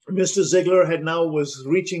 Mr. Ziglar was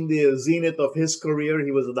reaching the zenith of his career. He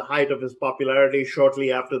was at the height of his popularity.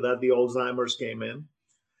 Shortly after that, the Alzheimer's came in.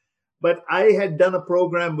 But I had done a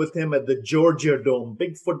program with him at the Georgia Dome,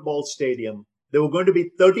 big football stadium. There were going to be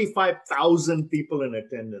 35,000 people in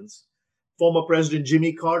attendance. Former President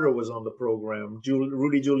Jimmy Carter was on the program.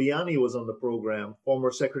 Rudy Giuliani was on the program. Former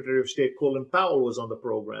Secretary of State Colin Powell was on the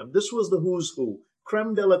program. This was the who's who,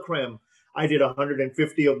 creme de la creme. I did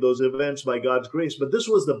 150 of those events by God's grace, but this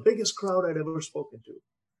was the biggest crowd I'd ever spoken to.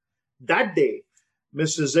 That day,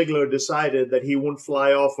 Mr. Ziglar decided that he wouldn't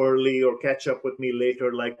fly off early or catch up with me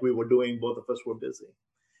later like we were doing. Both of us were busy.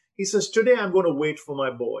 He says, today I'm going to wait for my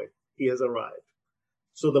boy. He has arrived.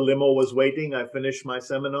 So the limo was waiting. I finished my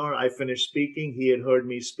seminar. I finished speaking. He had heard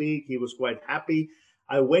me speak. He was quite happy.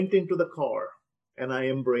 I went into the car and I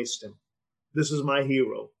embraced him. This is my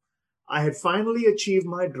hero. I had finally achieved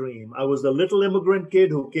my dream. I was the little immigrant kid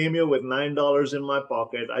who came here with $9 in my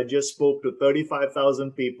pocket. I just spoke to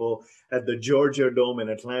 35,000 people at the Georgia Dome in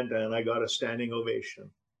Atlanta, and I got a standing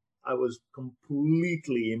ovation. I was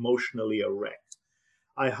completely emotionally a wreck.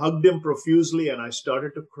 I hugged him profusely and I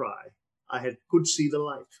started to cry. Could see the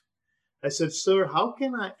light. I said, "Sir, how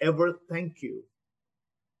can I ever thank you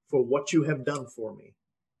for what you have done for me?"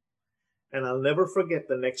 And I'll never forget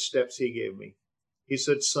the next steps he gave me. He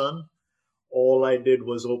said, "Son, all I did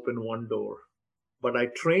was open one door, but I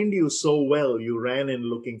trained you so well you ran in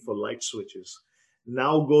looking for light switches.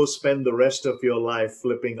 Now go spend the rest of your life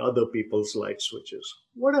flipping other people's light switches."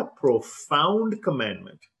 What a profound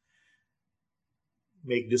commandment.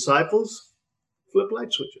 Make disciples, flip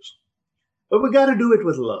light switches. But we got to do it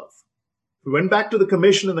with love. We went back to the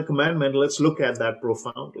commission and the commandment. Let's look at that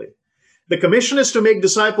profoundly. The commission is to make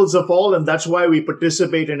disciples of all, and that's why we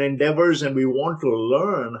participate in endeavors and we want to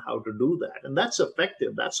learn how to do that. And that's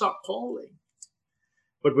effective. That's our calling.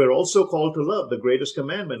 But we're also called to love, the greatest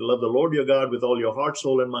commandment. Love the Lord your God with all your heart,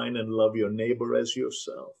 soul, and mind, and love your neighbor as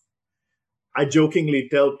yourself. I jokingly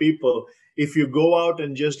tell people, if you go out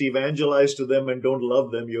and just evangelize to them and don't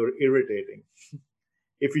love them, you're irritating.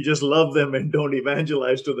 If you just love them and don't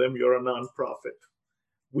evangelize to them, you're a nonprofit.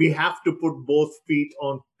 We have to put both feet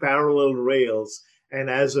on parallel rails. And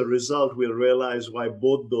as a result, we'll realize why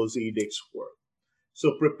both those edicts work.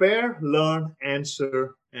 So prepare, learn,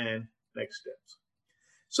 answer, and next steps.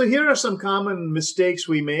 So here are some common mistakes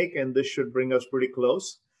we make, and this should bring us pretty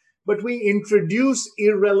close. But we introduce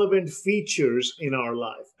irrelevant features in our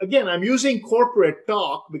life. Again, I'm using corporate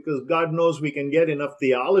talk because God knows we can get enough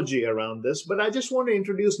theology around this, but I just want to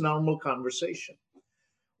introduce normal conversation.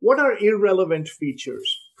 What are irrelevant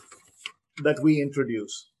features that we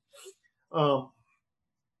introduce? One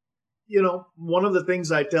of the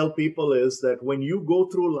things I tell people is that when you go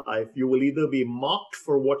through life, you will either be mocked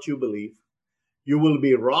for what you believe, you will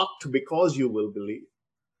be rocked because you will believe.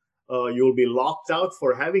 You'll be locked out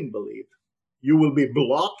for having believed. You will be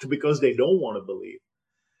blocked because they don't want to believe.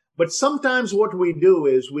 But sometimes what we do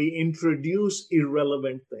is we introduce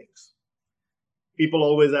irrelevant things. People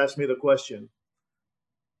always ask me the question,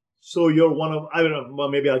 so you're one of, I don't know, well,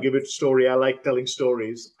 maybe I'll give it a story. I like telling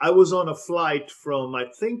stories. I was on a flight from, I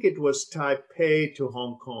think it was Taipei to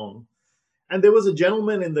Hong Kong. And there was a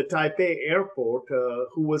gentleman in the Taipei airport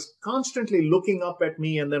who was constantly looking up at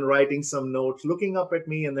me and then writing some notes, looking up at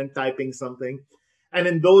me and then typing something. And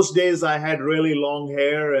in those days, I had really long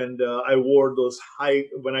hair and I wore those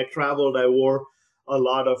when I traveled, I wore a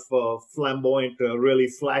lot of flamboyant, really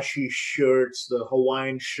flashy shirts, the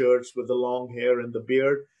Hawaiian shirts with the long hair and the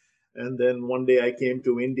beard. And then one day I came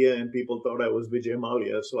to India and people thought I was Vijay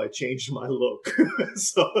Mallya, so I changed my look.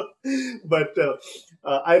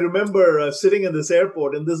 I remember sitting in this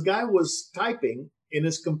airport and this guy was typing in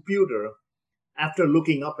his computer after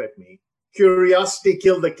looking up at me. Curiosity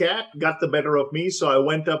killed the cat, got the better of me. So I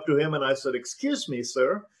went up to him and I said, "Excuse me,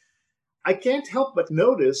 sir. I can't help but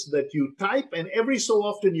notice that you type and every so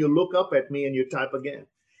often you look up at me and you type again."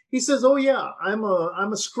 He says, "Oh yeah, I'm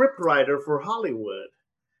a script writer for Hollywood.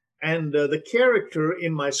 And the character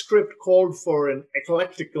in my script called for an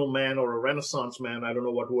eclectical man or a Renaissance man. I don't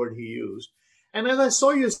know what word he used. And as I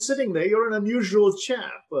saw you sitting there, you're an unusual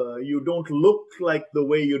chap. You don't look like the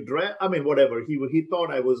way you dress." I mean, whatever. He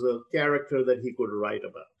thought I was a character that he could write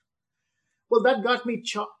about. Well, that got me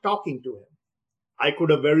talking to him. I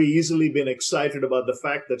could have very easily been excited about the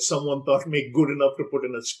fact that someone thought me good enough to put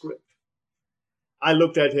in a script. I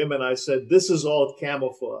looked at him and I said, "This is all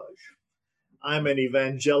camouflage. I'm an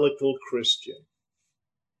evangelical Christian."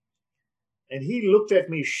 And he looked at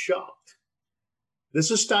me shocked.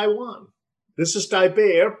 This is Taiwan. This is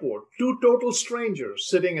Taipei Airport. Two total strangers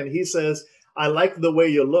sitting, and he says, "I like the way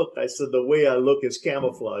you look." I said, "The way I look is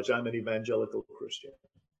camouflage. I'm an evangelical Christian."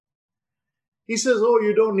 He says, "Oh,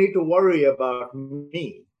 you don't need to worry about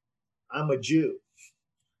me. I'm a Jew."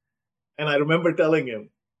 And I remember telling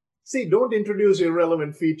him, see, don't introduce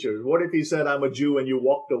irrelevant features. What if he said, "I'm a Jew," and you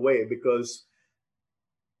walked away because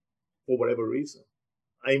for whatever reason?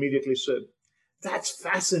 I immediately said, "That's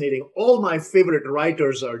fascinating. All my favorite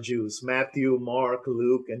writers are Jews: Matthew, Mark,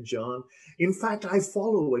 Luke, and John. In fact, I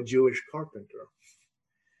follow a Jewish carpenter."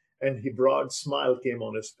 And a broad smile came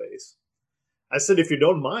on his face. I said, "If you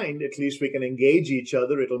don't mind, at least we can engage each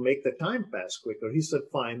other. It'll make the time pass quicker." He said,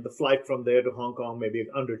 "Fine." The flight from there to Hong Kong, maybe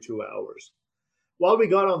under 2 hours. While we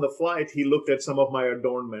got on the flight, he looked at some of my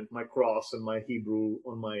adornment, my cross and my Hebrew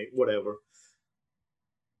on my whatever.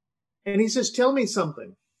 And he says, "Tell me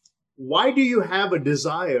something. Why do you have a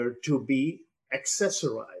desire to be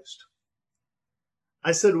accessorized?"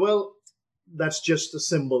 I said, "Well, that's just a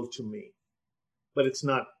symbol to me. But it's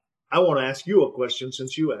not. I want to ask you a question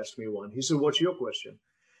since you asked me one. He said, what's your question?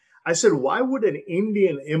 I said, why would an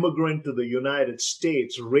Indian immigrant to the United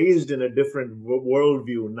States, raised in a different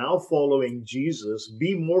worldview, now following Jesus,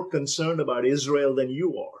 be more concerned about Israel than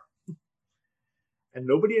you are? And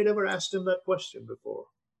nobody had ever asked him that question before.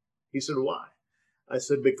 He said, why? I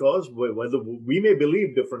said, because whether we may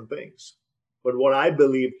believe different things, but what I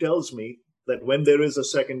believe tells me that when there is a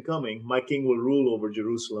second coming, my king will rule over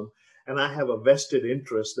Jerusalem, and I have a vested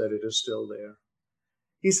interest that it is still there.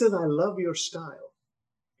 He said, I love your style.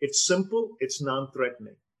 It's simple, it's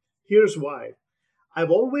non-threatening. Here's why. I've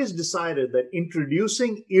always decided that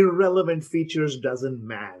introducing irrelevant features doesn't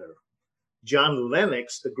matter. John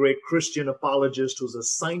Lennox, the great Christian apologist who's a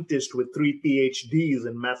scientist with 3 PhDs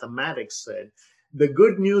in mathematics, said, the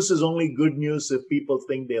good news is only good news if people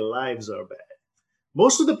think their lives are bad.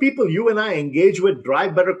 Most of the people you and I engage with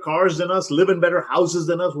drive better cars than us, live in better houses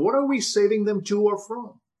than us. What are we saving them to or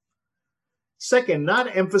from? Second,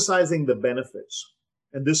 not emphasizing the benefits.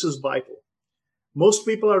 And this is vital. Most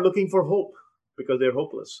people are looking for hope because they're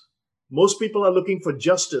hopeless. Most people are looking for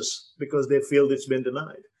justice because they feel it's been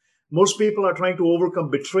denied. Most people are trying to overcome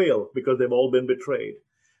betrayal because they've all been betrayed.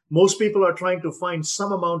 Most people are trying to find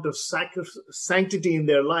some amount of sanctity in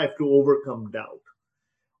their life to overcome doubt.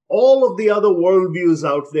 All of the other worldviews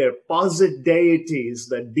out there posit deities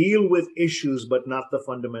that deal with issues but not the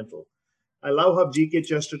fundamental. I love how G.K.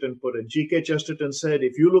 Chesterton put it. G.K. Chesterton said,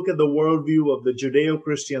 if you look at the worldview of the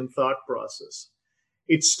Judeo-Christian thought process,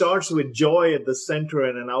 it starts with joy at the center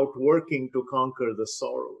and an outworking to conquer the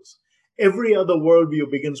sorrows. Every other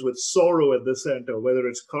worldview begins with sorrow at the center, whether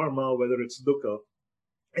it's karma, whether it's dukkha,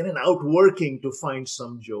 and an outworking to find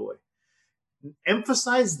some joy.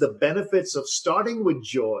 Emphasize the benefits of starting with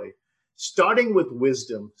joy, starting with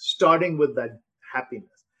wisdom, starting with that happiness,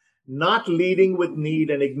 not leading with need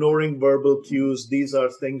and ignoring verbal cues. These are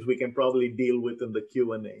things we can probably deal with in the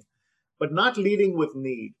Q&A, but not leading with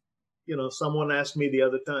need. You know, someone asked me the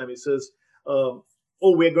other time, he says, oh,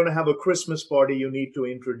 we're going to have a Christmas party. You need to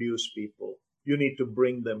introduce people. You need to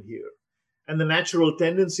bring them here. And the natural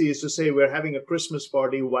tendency is to say, we're having a Christmas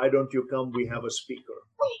party. Why don't you come? We have a speaker.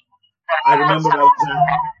 I remember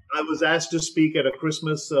I was asked to speak at a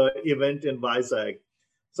Christmas event in Vizag.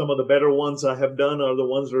 Some of the better ones I have done are the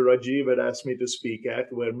ones where Rajiv had asked me to speak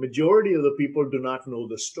at, where majority of the people do not know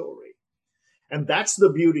the story. And that's the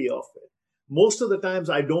beauty of it. Most of the times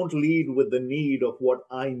I don't lead with the need of what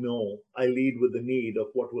I know. I lead with the need of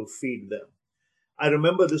what will feed them. I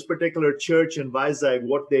remember this particular church in Vizag,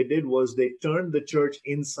 what they did was they turned the church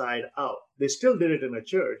inside out. They still did it in a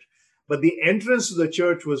church, but the entrance to the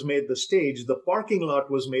church was made the stage. The parking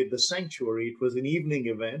lot was made the sanctuary. It was an evening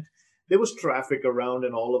event. There was traffic around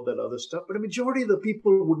and all of that other stuff, but a majority of the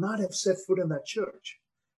people would not have set foot in that church.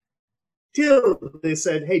 Till they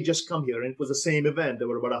said, hey, just come here. And it was the same event. There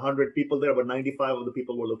were about 100 people there, but 95 of the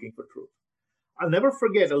people were looking for truth. I'll never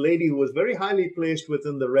forget a lady who was very highly placed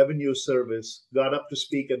within the revenue service got up to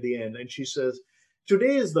speak at the end. And she says,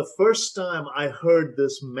 today is the first time I heard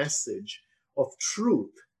this message of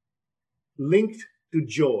truth linked to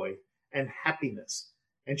joy and happiness.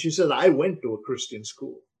 And she said, I went to a Christian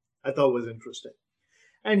school. I thought it was interesting.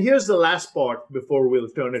 And here's the last part before we'll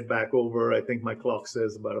turn it back over. I think my clock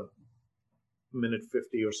says about a minute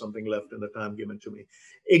 50 or something left in the time given to me.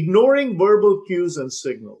 Ignoring verbal cues and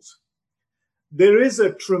signals. There is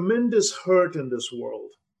a tremendous hurt in this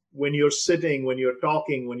world when you're sitting, when you're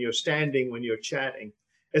talking, when you're standing, when you're chatting,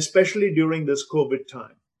 especially during this COVID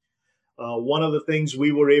time. One of the things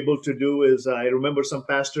we were able to do is I remember some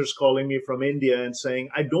pastors calling me from India and saying,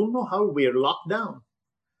 I don't know how we are locked down.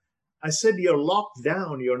 I said, you're locked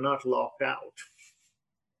down, you're not locked out.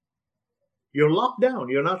 You're locked down,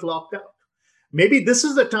 you're not locked out. Maybe this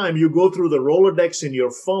is the time you go through the Rolodex in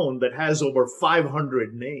your phone that has over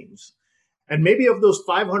 500 names. And maybe of those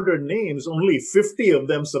 500 names, only 50 of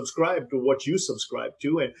them subscribe to what you subscribe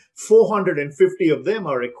to, and 450 of them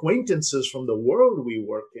are acquaintances from the world we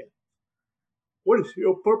work in. What is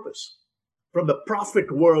your purpose? From the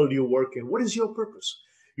profit world you work in, what is your purpose?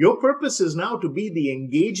 Your purpose is now to be the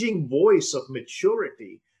engaging voice of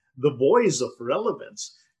maturity, the voice of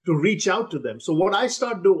relevance, to reach out to them. So what I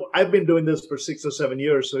start doing, I've been doing this for 6 or 7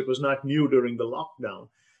 years, so it was not new during the lockdown.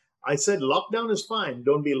 I said, lockdown is fine,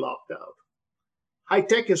 don't be locked out. High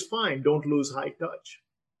tech is fine, don't lose high touch.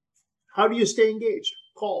 How do you stay engaged?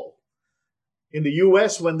 Call. In the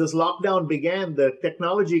US, when this lockdown began, the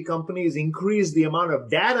technology companies increased the amount of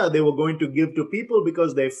data they were going to give to people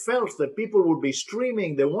because they felt that people would be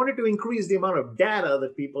streaming. They wanted to increase the amount of data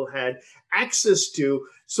that people had access to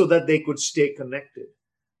so that they could stay connected.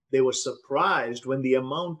 They were surprised when the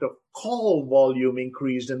amount of call volume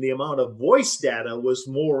increased and the amount of voice data was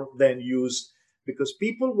more than used, because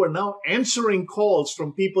people were now answering calls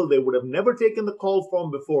from people they would have never taken the call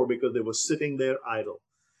from before because they were sitting there idle.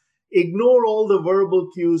 Ignore all the verbal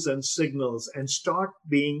cues and signals and start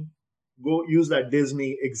go use that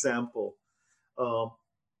Disney example.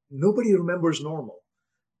 Nobody remembers normal.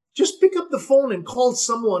 Just pick up the phone and call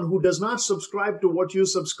someone who does not subscribe to what you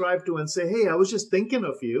subscribe to and say, hey, I was just thinking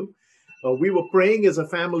of you. We were praying as a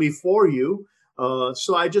family for you.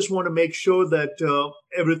 So I just want to make sure that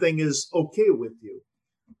everything is okay with you.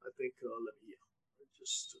 I think, let me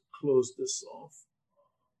just close this off.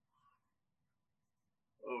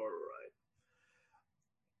 All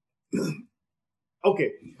right.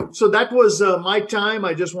 Okay, so that was my time.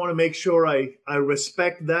 I just want to make sure I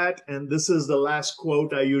respect that. And this is the last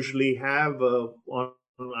quote I usually have on.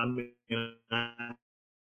 I mean, I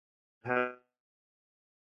have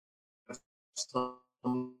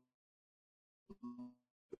something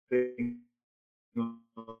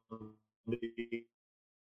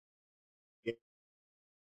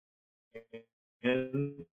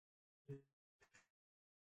in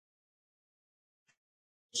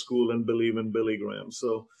school and believe in Billy Graham.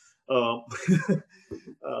 So,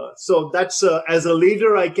 so that's as a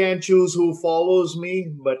leader, I can't choose who follows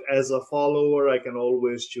me, but as a follower, I can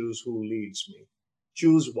always choose who leads me.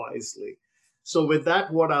 Choose wisely. So with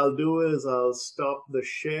that, what I'll do is I'll stop the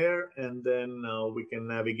share, and then we can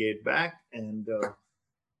navigate back, and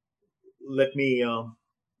let me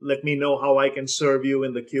know how I can serve you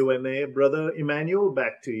in the Q&A. Brother Emmanuel,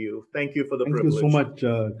 back to you. Thank you for the privilege. Thank you so much,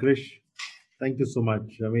 Krish. Thank you so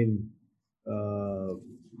much. I mean,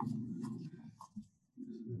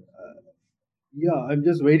 yeah, I'm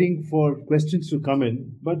just waiting for questions to come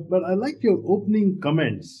in. But I like your opening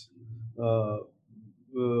comments.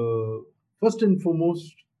 First and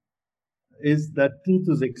foremost is that truth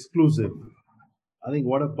is exclusive. I think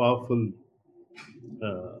what a powerful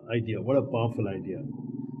idea. What a powerful idea.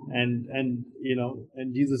 And and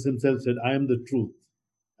Jesus himself said, I am the truth.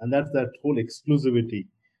 And that's that whole exclusivity.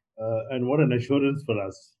 And what an assurance for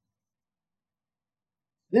us.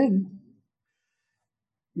 Then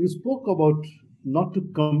you spoke about not to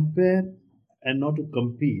compare and not to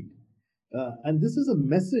compete. And this is a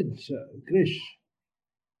message, Krish,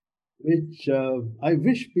 which I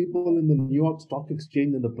wish people in the New York Stock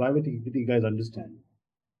Exchange and the private equity guys understand.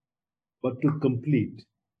 But to complete,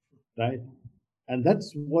 right? And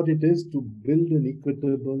that's what it is to build an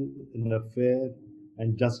equitable and a fair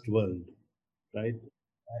and just world, right?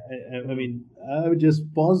 I mean, I would just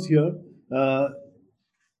pause here.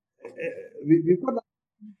 We've got.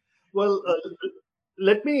 Well,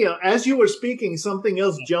 let me, as you were speaking, something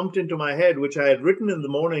else jumped into my head, which I had written in the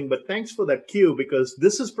morning, but thanks for that cue, because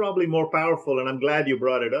this is probably more powerful, and I'm glad you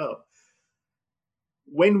brought it up.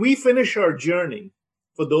 When we finish our journey,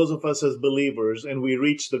 for those of us as believers, and we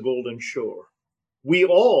reach the golden shore, we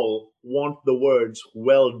all want the words,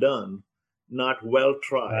 well done, not well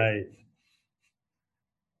tried. Right.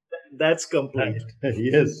 That's complete. Right.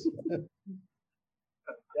 Yes. Yeah.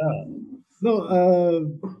 No,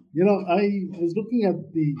 I was looking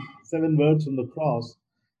at the 7 words on the cross,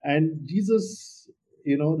 and Jesus,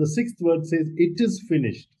 the 6th word says, "It is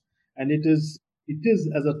finished," and it is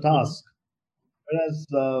as a task. Whereas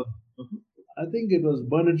I think it was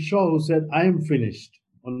Bernard Shaw who said, "I am finished"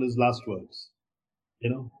 on his last words.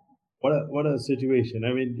 What a situation.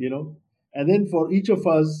 I mean, and then for each of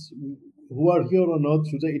us who are here on earth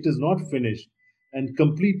to say, "It is not finished," and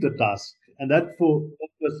complete the task, and that for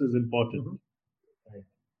us is important. Mm-hmm.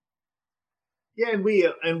 Yeah,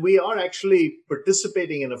 and we are actually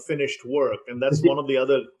participating in a finished work, and that's one of the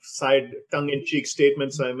other side tongue-in-cheek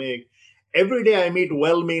statements I make. Every day I meet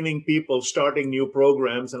well-meaning people starting new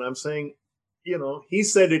programs, and I'm saying, he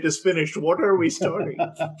said it is finished. What are we starting?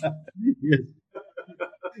 Yes.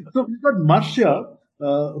 So we've got Marsha,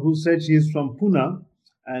 who said she's from Pune,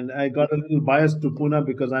 and I got a little bias to Pune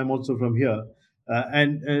because I'm also from here.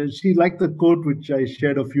 And she liked the quote which I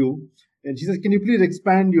shared of you, and she says, "Can you please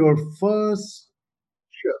expand your first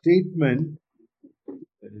statement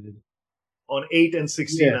on 8 and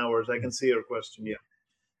 16 Yeah. hours?" I can see your question. Yeah.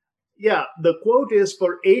 Yeah, the quote is,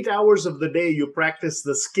 for 8 hours of the day, you practice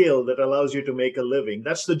the skill that allows you to make a living.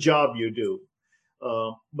 That's the job you do.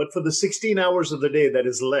 But for the 16 hours of the day that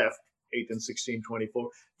is left, 8 and 16, 24,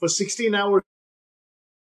 for 16 hours,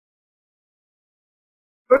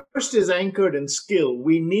 first is anchored in skill.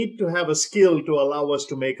 We need to have a skill to allow us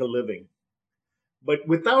to make a living. But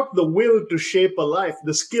without the will to shape a life,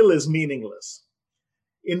 the skill is meaningless,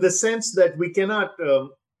 in the sense that we cannot,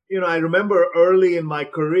 I remember early in my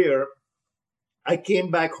career, I came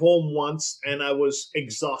back home once and I was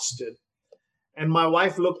exhausted. And my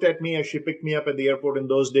wife looked at me as she picked me up at the airport. In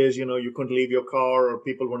those days, you couldn't leave your car or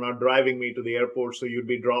people were not driving me to the airport. So you'd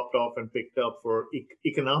be dropped off and picked up for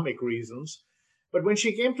economic reasons. But when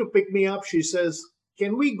she came to pick me up, she says,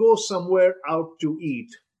 "Can we go somewhere out to eat?"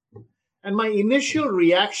 And my initial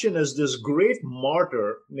reaction as this great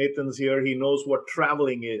martyr, Nathan's here, he knows what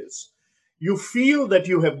traveling is. You feel that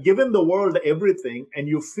you have given the world everything, and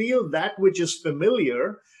you feel that which is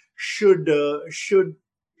familiar should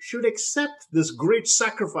accept this great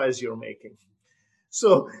sacrifice you're making.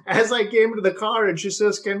 So as I came to the car and she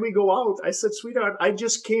says, "Can we go out?" I said, "Sweetheart, I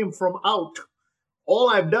just came from out. All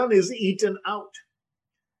I've done is eaten out."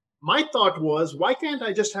 My thought was, why can't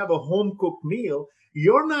I just have a home cooked meal?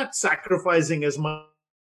 You're not sacrificing as much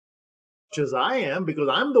as I am because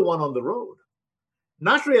I'm the one on the road.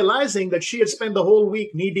 Not realizing that she had spent the whole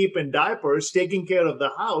week knee deep in diapers, taking care of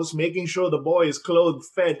the house, making sure the boy is clothed,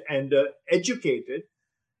 fed, and educated.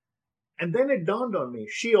 And then it dawned on me,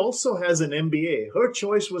 she also has an MBA. Her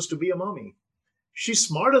choice was to be a mommy. She's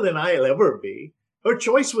smarter than I'll ever be. Her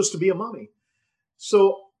choice was to be a mommy.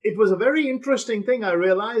 So it was a very interesting thing. I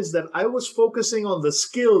realized that I was focusing on the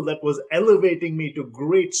skill that was elevating me to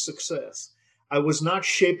great success. I was not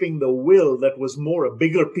shaping the will that was more a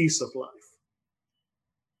bigger piece of life.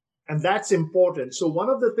 And that's important. So one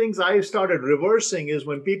of the things I started reversing is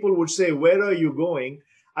when people would say, "Where are you going?"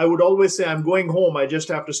 I would always say, "I'm going home. I just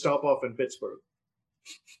have to stop off in Pittsburgh."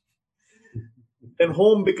 Then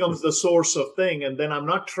home becomes the source of thing. And then I'm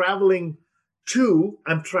not traveling to,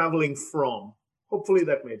 I'm traveling from. Hopefully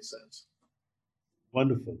that made sense.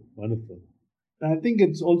 Wonderful, wonderful. I think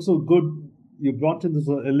it's also good you brought in this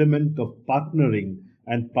element of partnering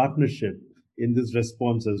and partnership in this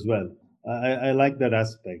response as well. I like that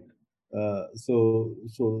aspect. That's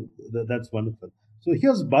wonderful. So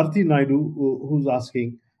here's Bharti Naidu who's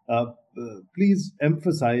asking, please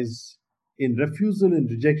emphasize in refusal and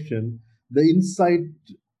rejection the insight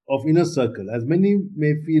of inner circle, as many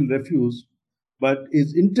may feel refused, but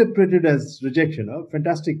is interpreted as rejection. A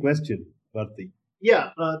fantastic question, Bharti.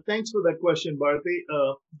 Yeah, thanks for that question, Bharti.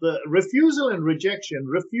 The refusal and rejection,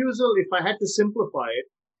 refusal, if I had to simplify it,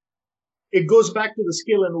 it goes back to the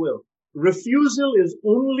skill and will. Refusal is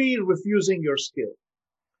only refusing your skill.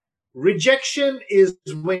 Rejection is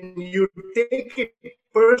when you take it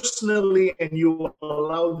personally and you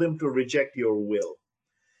allow them to reject your will.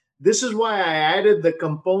 This is why I added the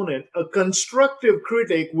component. A constructive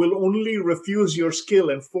critic will only refuse your skill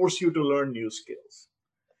and force you to learn new skills.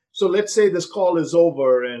 So let's say this call is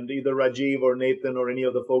over and either Rajiv or Nathan or any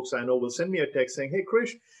of the folks I know will send me a text saying, "Hey,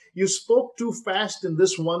 Krish, you spoke too fast in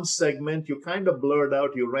this one segment. You kind of blurred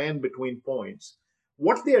out. You ran between points."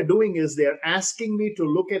 What they are doing is they're asking me to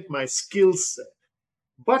look at my skill set.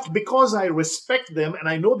 But because I respect them and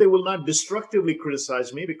I know they will not destructively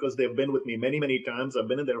criticize me because they've been with me many, many times, I've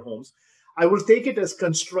been in their homes, I will take it as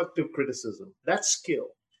constructive criticism. That's skill.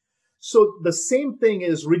 So the same thing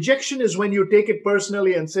is rejection is when you take it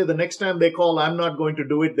personally and say the next time they call, "I'm not going to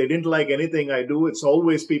do it. They didn't like anything I do." It's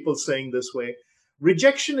always people saying this way.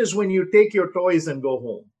 Rejection is when you take your toys and go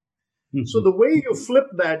home. So the way you flip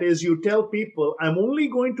that is you tell people, "I'm only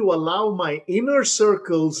going to allow my inner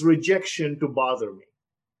circle's rejection to bother me."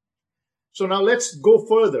 So now let's go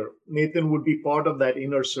further. Nathan would be part of that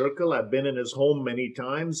inner circle. I've been in his home many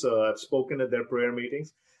times. I've spoken at their prayer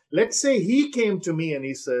meetings. Let's say he came to me and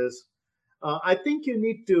he says, "I think you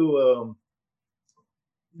need to,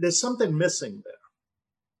 there's something missing there."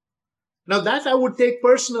 Now that I would take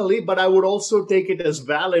personally, but I would also take it as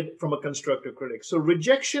valid from a constructive critic. So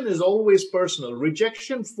rejection is always personal.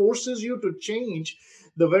 Rejection forces you to change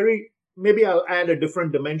maybe I'll add a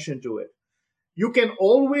different dimension to it. You can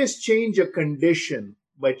always change a condition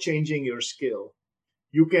by changing your skill.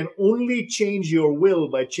 You can only change your will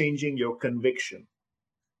by changing your conviction.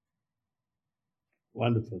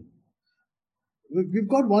 Wonderful. We've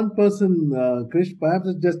got one person, Krish,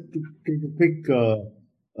 perhaps just to take a quick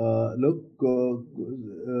look,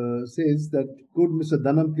 says that, "Could Mr.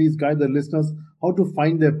 Dhanam please guide the listeners how to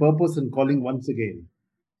find their purpose in calling once again?"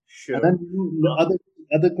 Sure. And then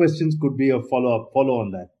other questions could be a follow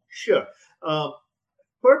on that. Sure.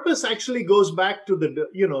 Purpose actually goes back to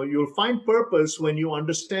you'll find purpose when you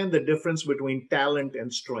understand the difference between talent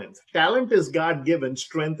and strength. Talent is God given,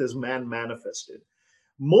 strength is man manifested.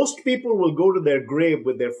 Most people will go to their grave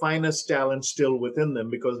with their finest talent still within them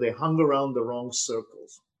because they hung around the wrong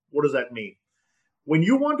circles. What does that mean? When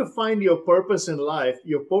you want to find your purpose in life,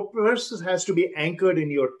 your purpose has to be anchored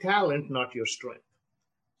in your talent, not your strength.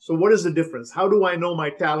 So what is the difference? How do I know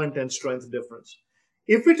my talent and strength difference?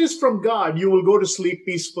 If it is from God, you will go to sleep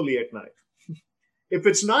peacefully at night. If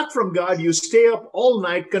it's not from God, you stay up all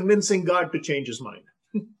night convincing God to change his mind.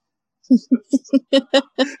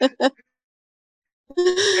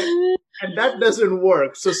 And that doesn't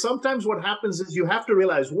work. So sometimes what happens is you have to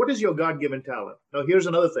realize, what is your God-given talent? Now, here's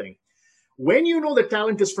another thing. When you know the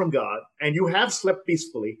talent is from God and you have slept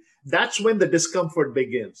peacefully, that's when the discomfort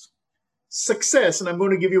begins. Success, and I'm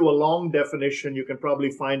going to give you a long definition. You can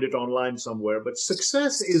probably find it online somewhere, but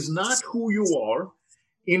success is not who you are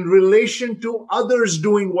in relation to others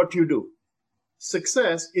doing what you do.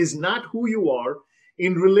 Success is not who you are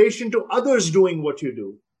in relation to others doing what you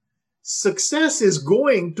do. Success is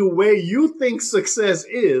going to where you think success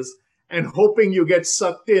is and hoping you get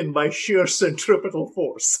sucked in by sheer centripetal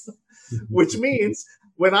force, which means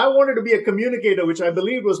when I wanted to be a communicator, which I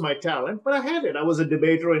believed was my talent, but I had it. I was a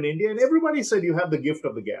debater in India, and everybody said, you have the gift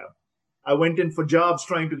of the gab. I went in for jobs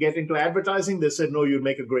trying to get into advertising. They said, no, you'd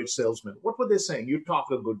make a great salesman. What were they saying? You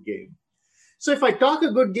talk a good game. So if I talk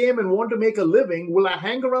a good game and want to make a living, will I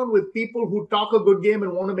hang around with people who talk a good game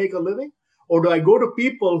and want to make a living? Or do I go to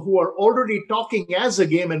people who are already talking as a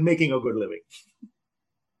game and making a good living?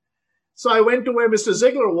 So I went to where Mr.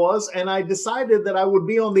 Ziegler was, and I decided that I would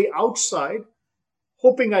be on the outside,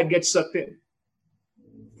 hoping I'd get sucked in.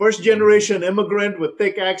 First generation immigrant with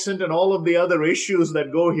thick accent and all of the other issues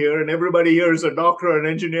that go here, and everybody here is a doctor or an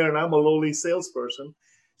engineer, and I'm a lowly salesperson,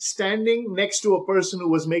 standing next to a person who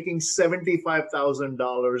was making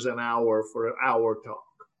 $75,000 an hour for an hour talk.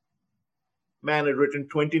 Man had written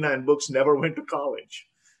 29 books, never went to college.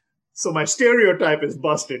 So my stereotype is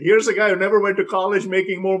busted. Here's a guy who never went to college,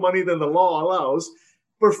 making more money than the law allows,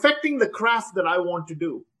 perfecting the craft that I want to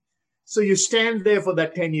do. So you stand there for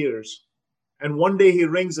that 10 years. And one day he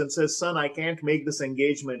rings and says, son, I can't make this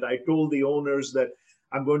engagement. I told the owners that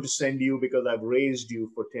I'm going to send you because I've raised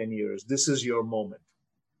you for 10 years. This is your moment.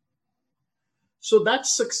 So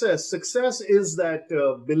that's success. Success is that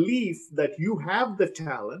belief that you have the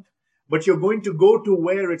talent, but you're going to go to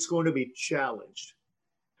where it's going to be challenged.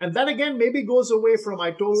 And that again maybe goes away from,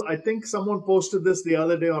 I think someone posted this the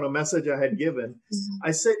other day on a message I had given.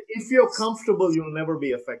 I said, if you're comfortable, you'll never be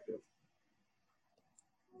effective.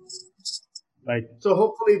 Right. So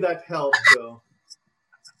hopefully that helped.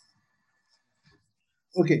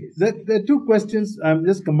 Okay, there are two questions. I'm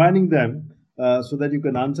just combining them so that you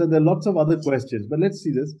can answer. There are lots of other questions, but let's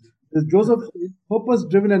see this. Joseph,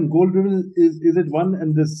 purpose-driven and goal-driven, is it one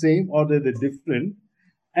and the same, or are they different?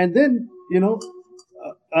 And then,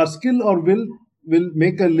 our skill or will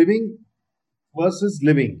make a living versus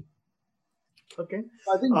living. Okay.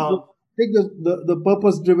 I think take the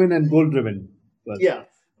purpose-driven and goal-driven first. Yeah,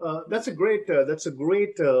 that's a great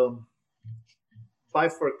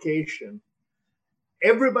bifurcation.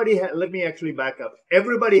 Let me actually back up.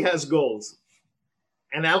 Everybody has goals.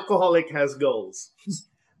 An alcoholic has goals.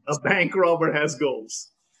 A bank robber has goals.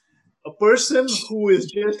 A person who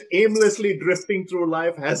is just aimlessly drifting through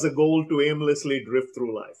life has a goal to aimlessly drift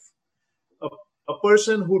through life. A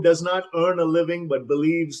person who does not earn a living but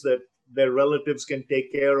believes that their relatives can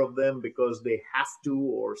take care of them because they have to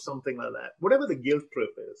or something like that, whatever the guilt trip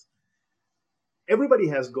is, everybody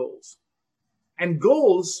has goals. And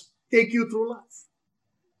goals take you through life.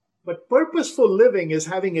 But purposeful living is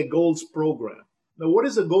having a goals program. Now, what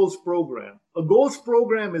is a goals program? A goals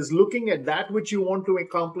program is looking at that which you want to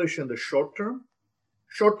accomplish in the short term.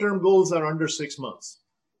 Short-term goals are under 6 months,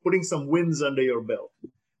 putting some wins under your belt.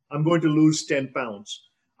 I'm going to lose 10 pounds.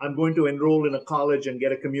 I'm going to enroll in a college and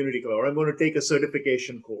get a community college, or I'm going to take a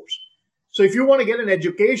certification course. So if you want to get an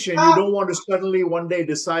education, you don't want to suddenly one day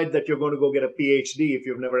decide that you're going to go get a PhD if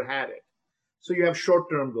you've never had it. So you have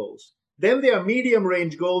short-term goals. Then there are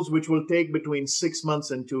medium-range goals, which will take between 6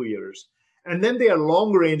 months and 2 years. And then there are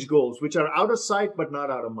long-range goals, which are out of sight but not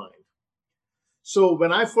out of mind. So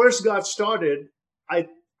when I first got started,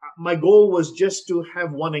 my goal was just to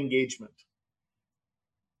have one engagement.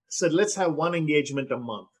 I said, let's have one engagement a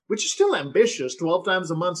month, which is still ambitious. 12 times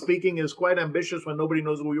a month speaking is quite ambitious when nobody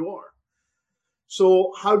knows who you are.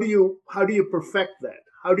 So how do you perfect that?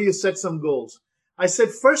 How do you set some goals? I said,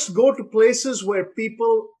 first go to places where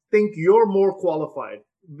people think you're more qualified.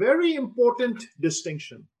 Very important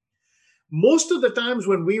distinction. Most of the times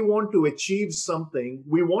when we want to achieve something,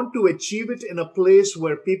 we want to achieve it in a place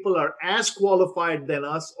where people are as qualified than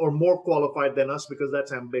us or more qualified than us, because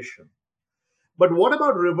that's ambition. But what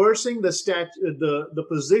about reversing the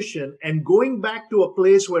position and going back to a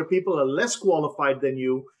place where people are less qualified than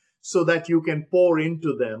you so that you can pour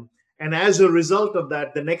into them? And as a result of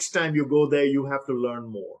that, the next time you go there, you have to learn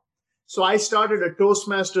more. So I started a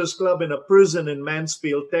Toastmasters club in a prison in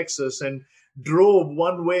Mansfield, Texas, and drove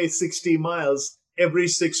one way 60 miles every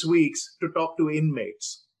 6 weeks to talk to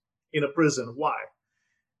inmates in a prison. Why?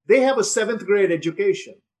 They have a seventh grade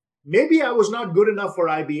education. Maybe I was not good enough for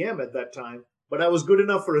IBM at that time, but I was good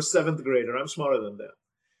enough for a seventh grader. I'm smarter than them.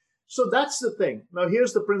 So that's the thing. Now,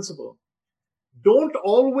 here's the principle. Don't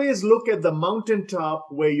always look at the mountaintop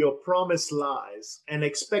where your promise lies and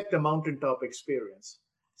expect a mountaintop experience.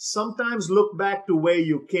 Sometimes look back to where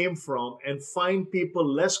you came from and find people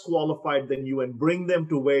less qualified than you and bring them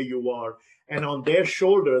to where you are. And on their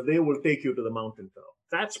shoulder, they will take you to the mountaintop.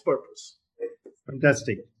 That's purpose.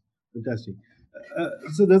 Fantastic. Fantastic.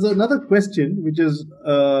 So there's another question which has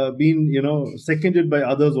been, seconded by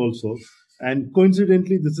others also. And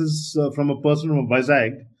coincidentally, this is from a person from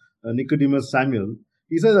Vizag, Nicodemus Samuel.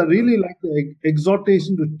 He says, I really like the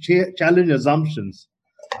exhortation to challenge assumptions.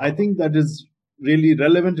 I think that is really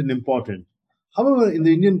relevant and important. However, in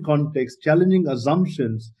the Indian context, challenging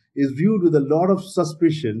assumptions is viewed with a lot of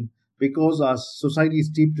suspicion because our society is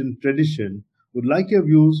steeped in tradition. Would like your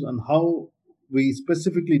views on how we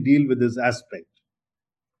specifically deal with this aspect.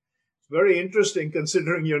 Very interesting,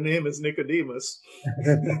 considering your name is Nicodemus.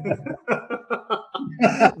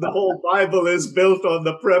 The whole Bible is built on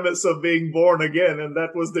the premise of being born again, and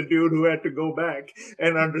that was the dude who had to go back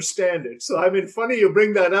and understand it. So, I mean, funny you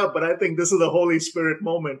bring that up, but I think this is the Holy Spirit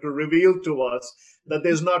moment to reveal to us that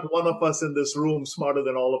there's not one of us in this room smarter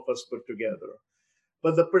than all of us put together.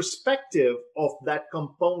 But the perspective of that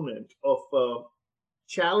component of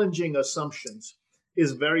challenging assumptions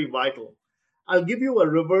is very vital. I'll give you a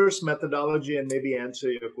reverse methodology and maybe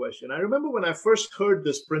answer your question. I remember when I first heard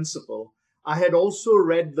this principle, I had also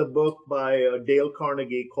read the book by Dale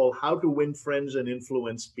Carnegie called How to Win Friends and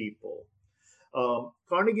Influence People.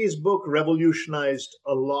 Carnegie's book revolutionized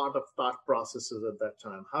a lot of thought processes at that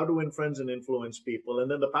time. How to Win Friends and Influence People,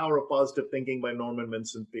 and then The Power of Positive Thinking by Norman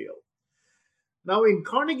Vincent Peale. Now, in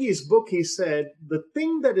Carnegie's book, he said, the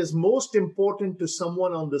thing that is most important to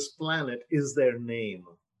someone on this planet is their name.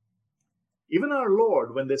 Even our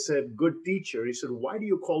Lord, when they said good teacher, he said, why do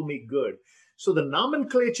you call me good? So the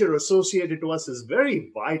nomenclature associated to us is very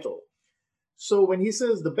vital. So when he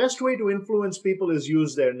says the best way to influence people is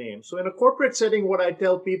use their name. So in a corporate setting, what I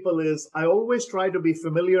tell people is I always try to be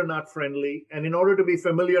familiar, not friendly. And in order to be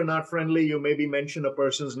familiar, not friendly, you maybe mention a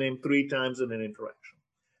person's name 3 times in an interaction.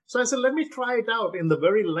 So I said, let me try it out in the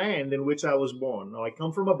very land in which I was born. Now, I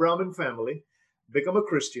come from a Brahmin family, become a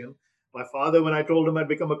Christian. My father, when I told him I'd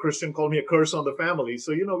become a Christian, called me a curse on the family.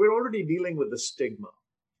 So, we're already dealing with the stigma.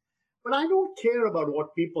 But I don't care about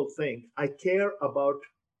what people think. I care about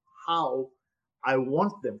how I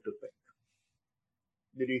want them to think.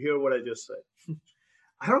 Did you hear what I just said?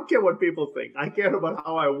 I don't care what people think. I care about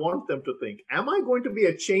how I want them to think. Am I going to be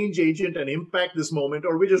a change agent and impact this moment,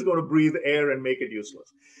 or are we just going to breathe air and make it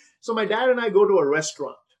useless? So my dad and I go to a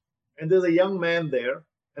restaurant, and there's a young man there.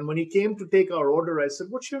 And when he came to take our order, I said,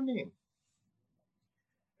 what's your name?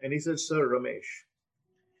 And he said, Sir, Ramesh.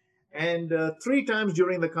 And 3 times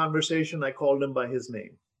during the conversation, I called him by his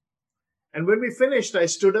name. And when we finished, I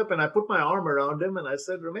stood up and I put my arm around him and I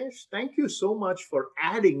said, Ramesh, thank you so much for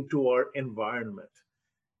adding to our environment.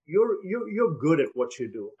 You're good at what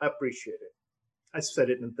you do. I appreciate it. I said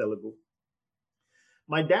it in Telugu.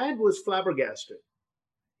 My dad was flabbergasted.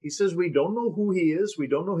 He says, we don't know who he is. We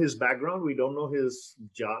don't know his background. We don't know his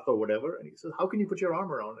jat or whatever. And he says, how can you put your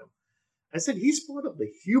arm around him? I said, he's part of the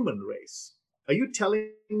human race. Are you telling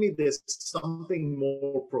me there's something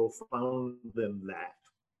more profound than that?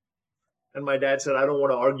 And my dad said, I don't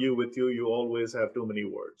want to argue with you. You always have too many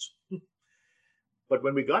words. But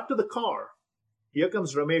when we got to the car, here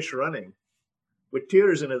comes Ramesh running with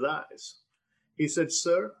tears in his eyes. He said,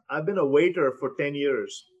 Sir, I've been a waiter for 10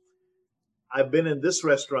 years. I've been in this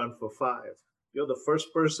restaurant for 5. You're the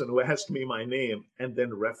first person who asked me my name and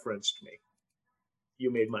then referenced me.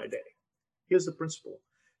 You made my day. Here's the principle.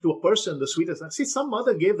 To a person, the sweetest. See, some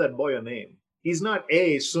mother gave that boy a name. He's not,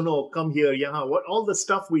 hey, Suno, come here, yaha. What all the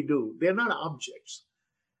stuff we do, they're not objects.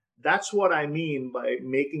 That's what I mean by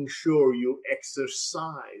making sure you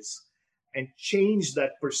exercise and change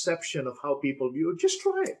that perception of how people view it. Just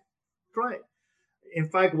try it. Try it. In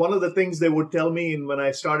fact, one of the things they would tell me when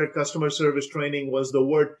I started customer service training was the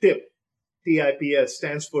word TIP. TIPS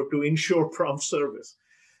stands for to ensure prompt service.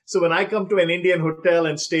 So when I come to an Indian hotel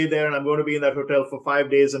and stay there, and I'm going to be in that hotel for 5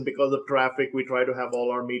 days, and because of traffic, we try to have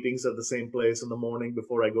all our meetings at the same place in the morning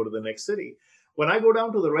before I go to the next city. When I go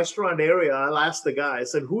down to the restaurant area, I'll ask the guy, I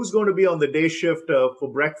said, who's going to be on the day shift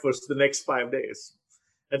for breakfast the next 5 days?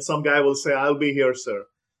 And some guy will say, I'll be here, sir.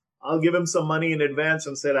 I'll give him some money in advance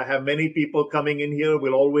and said, I have many people coming in here.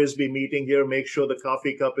 We'll always be meeting here. Make sure the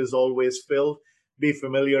coffee cup is always filled. Be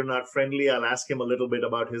familiar, not friendly. I'll ask him a little bit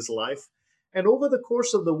about his life. And over the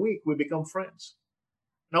course of the week, we become friends.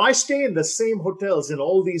 Now, I stay in the same hotels in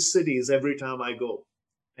all these cities every time I go.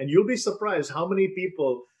 And you'll be surprised how many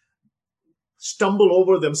people stumble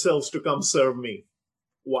over themselves to come serve me.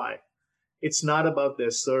 Why? It's not about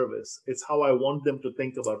their service. It's how I want them to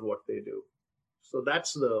think about what they do. So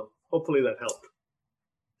hopefully that helped.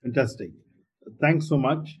 Fantastic. Thanks so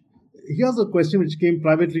much. Here's a question which came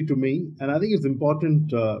privately to me, and I think it's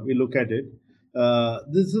important we look at it.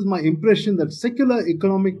 This is my impression that secular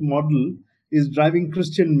economic model is driving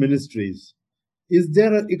Christian ministries. Is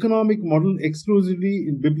there an economic model exclusively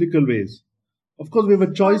in biblical ways? Of course, we have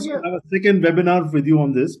a choice to Yeah. have a second webinar with you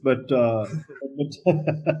on this, but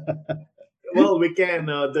Well, we can.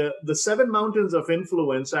 The seven mountains of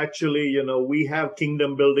influence. Actually, we have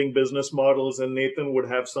kingdom building business models, and Nathan would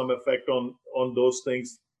have some effect on those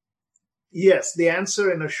things. Yes, the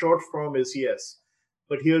answer in a short form is yes.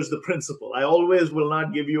 But here's the principle: I always will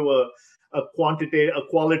not give you a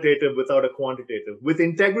qualitative without a quantitative. With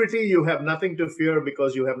integrity, you have nothing to fear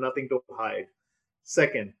because you have nothing to hide.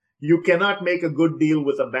 Second, you cannot make a good deal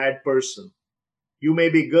with a bad person. You may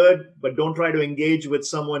be good, but don't try to engage with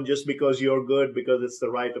someone just because you're good, because it's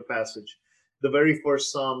the rite of passage. The very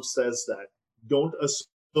first Psalm says that. Don't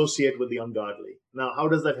associate with the ungodly. Now, how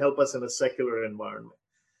does that help us in a secular environment?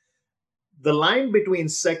 The line between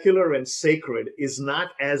secular and sacred is not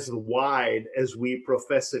as wide as we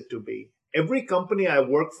profess it to be. Every company I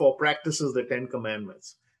work for practices the 10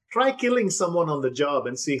 Commandments. Try killing someone on the job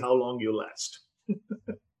and see how long you last.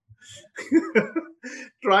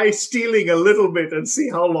 Try stealing a little bit and see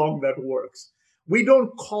how long that works. We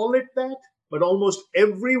don't call it that, but almost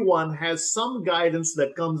everyone has some guidance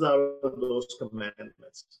that comes out of those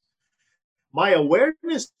commandments. My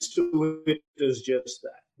awareness to it is just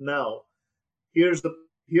that. Now, here's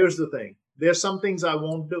the thing. There's some things I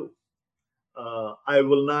won't do. I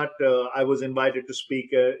will not. I was invited to speak.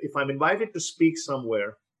 If I'm invited to speak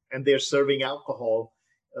somewhere and they're serving alcohol,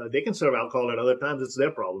 they can serve alcohol at other times. It's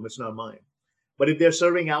their problem. It's not mine. But if they're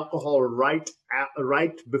serving alcohol right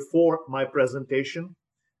before my presentation,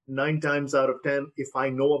 9 times out of 10, if I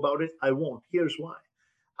know about it, I won't. Here's why.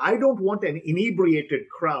 I don't want an inebriated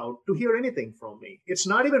crowd to hear anything from me. It's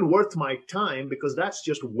not even worth my time because that's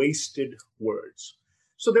just wasted words.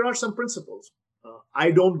 So there are some principles. I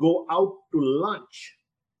don't go out to lunch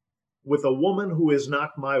with a woman who is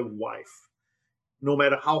not my wife, no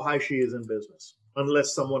matter how high she is in business,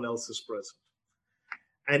 unless someone else is present.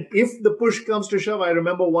 And if the push comes to shove, I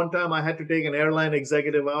remember one time I had to take an airline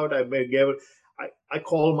executive out. I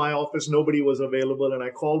called my office, nobody was available, and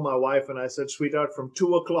I called my wife and I said, sweetheart, from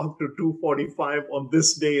 2 o'clock to 2:45 on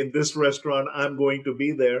this day in this restaurant, I'm going to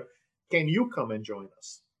be there. Can you come and join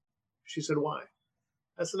us? She said, why?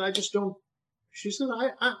 I said, I just don't. She said,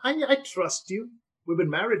 I trust you. We've been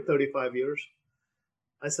married 35 years.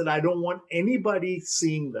 I said, I don't want anybody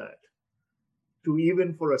seeing that to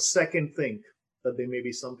even for a second think that there may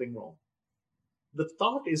be something wrong. The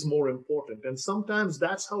thought is more important. And sometimes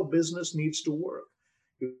that's how business needs to work.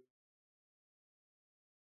 You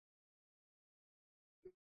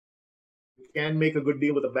can make a good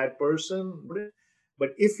deal with a bad person, but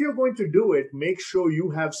if you're going to do it, make sure you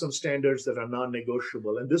have some standards that are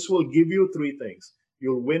non-negotiable. And this will give you three things.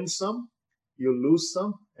 You'll win some, you'll lose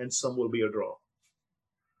some, and some will be a draw.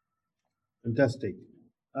 Fantastic.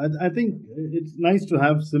 I think it's nice to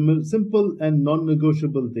have simple and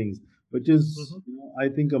non-negotiable things, which is, I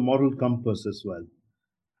think, a moral compass as well.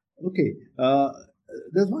 Okay.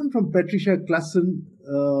 There's one from Patricia Klassen.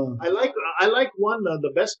 I like one.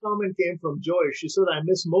 The best comment came from Joy. She said, I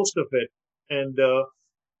miss most of it. And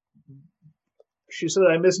she said,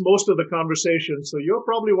 I missed most of the conversation. So you're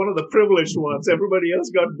probably one of the privileged ones. Everybody else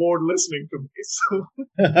got bored listening to me. So.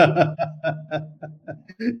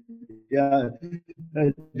 Yeah.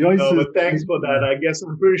 Joyce. No, but thanks for that. I guess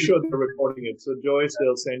I'm pretty sure they're recording it. So Joyce,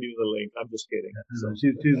 they'll send you the link. I'm just kidding. So.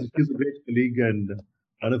 She's a great colleague and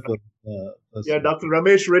wonderful person. Yeah, Dr.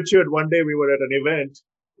 Ramesh Richard, one day we were at an event,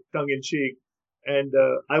 tongue in cheek, and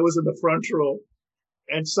I was in the front row,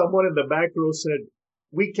 and someone in the back row said,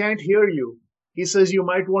 we can't hear you. He says, you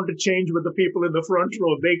might want to change with the people in the front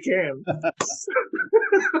row. They can.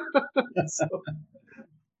 So.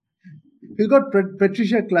 We've got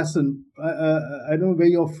Patricia Klassen. I don't know where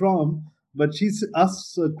you're from, but she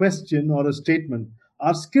asks a question or a statement.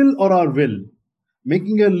 Our skill or our will?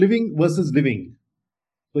 Making a living versus living.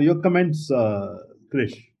 So your comments,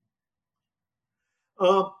 Krish.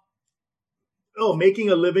 Making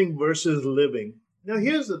a living versus living. Now,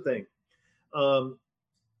 here's the thing.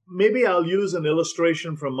 Maybe I'll use an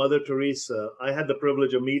illustration from Mother Teresa. I had the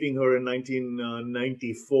privilege of meeting her in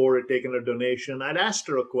 1994, had taken a donation. I'd asked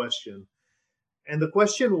her a question. And the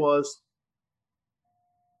question was,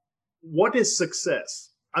 what is success?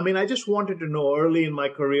 I mean, I just wanted to know early in my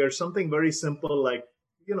career something very simple like,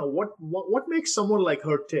 what makes someone like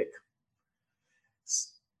her tick?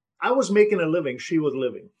 I was making a living, she was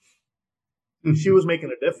living. She was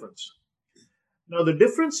making a difference. Now, the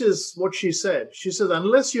difference is what she said. She says,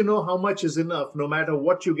 unless you know how much is enough, no matter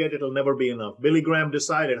what you get, it'll never be enough. Billy Graham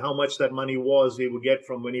decided how much that money was he would get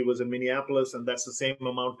from when he was in Minneapolis, and that's the same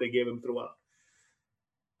amount they gave him throughout.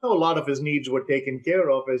 Now, a lot of his needs were taken care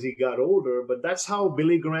of as he got older, but that's how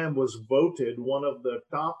Billy Graham was voted one of the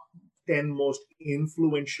top 10 most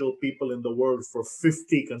influential people in the world for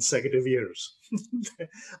 50 consecutive years.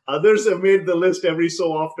 Others have made the list every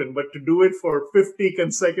so often, but to do it for 50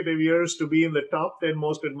 consecutive years, to be in the top 10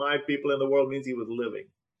 most admired people in the world, means he was living.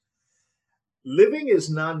 Living is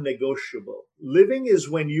non-negotiable. Living is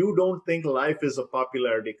when you don't think life is a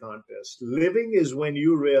popularity contest. Living is when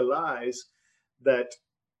you realize that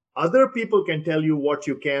other people can tell you what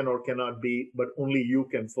you can or cannot be, but only you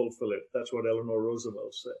can fulfill it. That's what Eleanor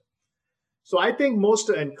Roosevelt said. So I think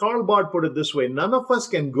and Karl Barth put it this way, none of us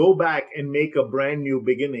can go back and make a brand new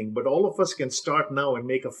beginning, but all of us can start now and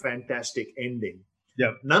make a fantastic ending.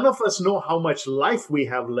 Yeah. None of us know how much life we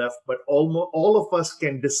have left, but all of us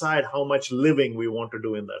can decide how much living we want to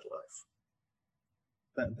do in that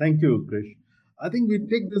life. Thank you, Krish. I think we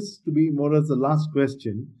take this to be more as the last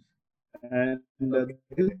question. And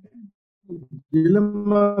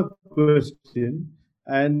dilemma question.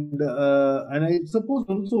 And I suppose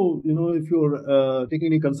also, if you're taking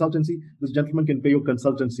any consultancy, this gentleman can pay your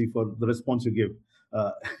consultancy for the response you give.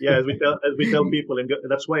 Yeah, as we tell people, and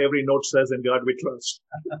that's why every note says, "In God we trust."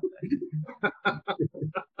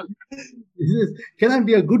 Can I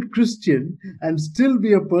be a good Christian and still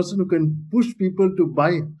be a person who can push people to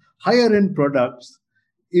buy higher end products,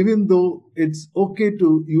 even though it's okay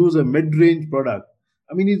to use a mid range product?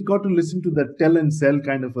 I mean, he's got to listen to the tell and sell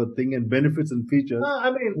kind of a thing and benefits and features.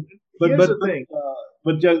 I mean, here's the thing.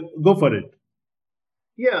 But go for it.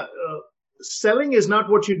 Yeah, selling is not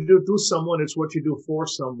what you do to someone, it's what you do for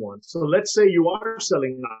someone. So let's say you are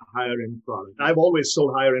selling a higher end product. I've always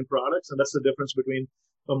sold higher end products, and that's the difference between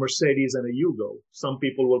a Mercedes and a Yugo. Some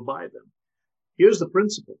people will buy them. Here's the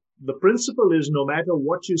principle. The principle is no matter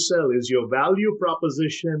what you sell, is your value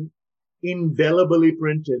proposition indelibly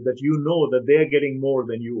printed that you know that they're getting more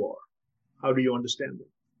than you are. How do you understand it?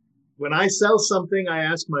 When I sell something, I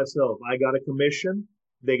ask myself, I got a commission,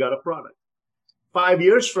 they got a product. 5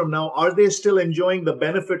 years from now, are they still enjoying the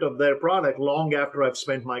benefit of their product long after I've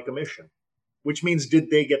spent my commission? Which means,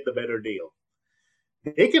 did they get the better deal?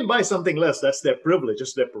 They can buy something less. That's their privilege.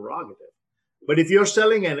 It's their prerogative. But if you're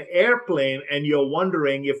selling an airplane and you're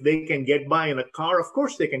wondering if they can get by in a car, of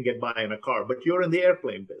course they can get by in a car, but you're in the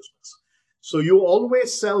airplane business. So you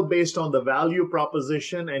always sell based on the value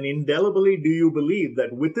proposition, and indelibly do you believe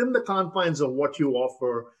that within the confines of what you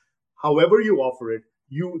offer, however you offer it,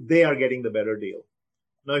 they are getting the better deal.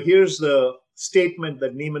 Now, here's the statement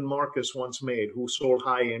that Neiman Marcus once made, who sold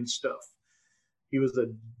high-end stuff. He was a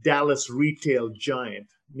Dallas retail giant.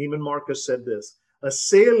 Neiman Marcus said this: a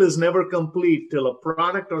sale is never complete till a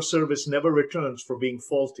product or service never returns for being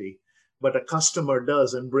faulty, but a customer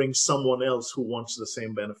does and brings someone else who wants the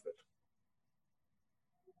same benefit.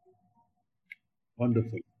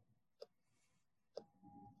 Wonderful.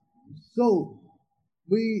 So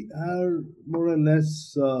we are more or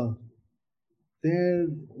less there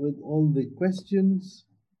with all the questions,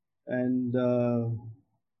 and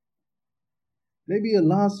maybe a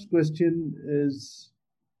last question is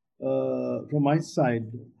from my side.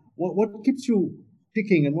 What keeps you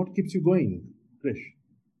ticking and what keeps you going, Krish?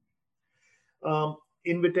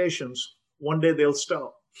 Invitations. One day they'll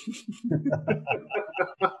stop.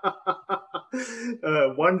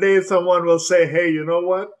 One day someone will say, hey, you know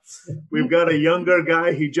what? We've got a younger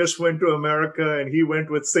guy. He just went to America and he went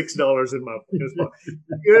with $6 in his pocket.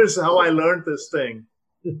 Here's how I learned this thing.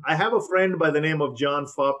 I have a friend by the name of John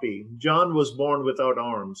Foppe. John was born without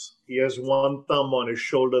arms. He has one thumb on his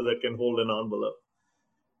shoulder that can hold an envelope.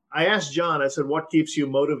 I asked John, I said, what keeps you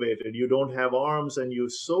motivated? You don't have arms and you're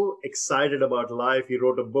so excited about life. He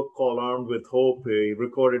wrote a book called Armed with Hope. He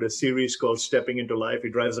recorded a series called Stepping into Life. He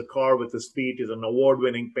drives a car with his feet. He's an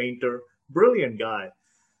award-winning painter. Brilliant guy.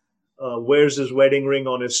 Wears his wedding ring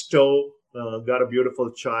on his toe. Got a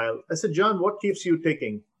beautiful child. I said, John, what keeps you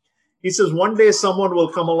ticking? He says, one day someone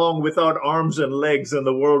will come along without arms and legs and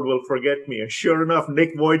the world will forget me. And sure enough,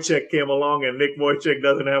 Nick Wojcik came along and Nick Wojcik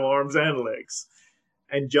doesn't have arms and legs.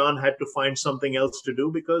 And John had to find something else to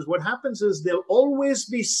do, because what happens is there'll always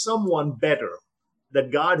be someone better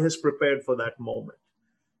that God has prepared for that moment.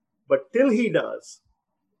 But till he does,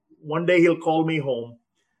 one day he'll call me home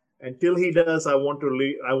Until he does, I want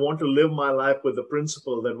to live my life with the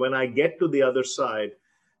principle that when I get to the other side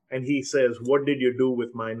and he says, "What did you do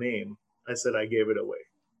with my name?" I said, "I gave it away."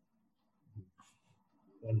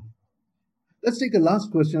 Let's take a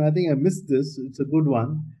last question. I think I missed this. It's a good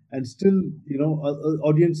one. And still,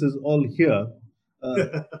 audience is all here.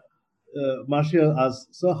 Marcia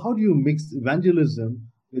asks, so how do you mix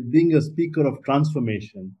evangelism with being a speaker of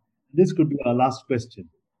transformation? This could be our last question.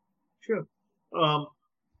 Sure.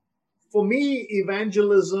 For me,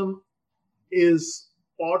 evangelism is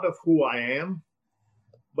part of who I am.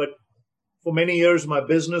 But for many years, my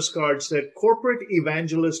business card said corporate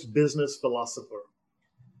evangelist business philosopher.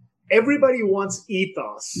 Everybody wants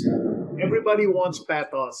ethos. Everybody wants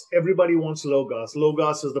pathos. Everybody wants logos.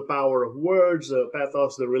 Logos is the power of words,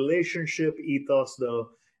 pathos, the relationship, ethos,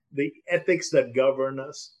 the ethics that govern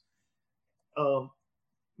us.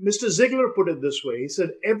 Mr. Ziglar put it this way. He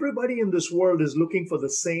said, everybody in this world is looking for the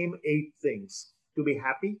same 8 things: to be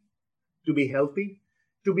happy, to be healthy,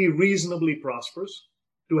 to be reasonably prosperous,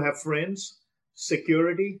 to have friends,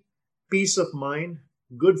 security, peace of mind,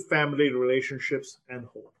 good family relationships, and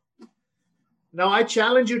hope. Now, I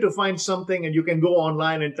challenge you to find something, and you can go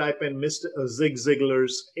online and type in Mr. Zig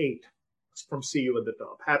Ziglar's 8 from See You at the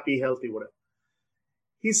Top, happy, healthy, whatever.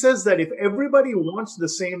 He says that if everybody wants the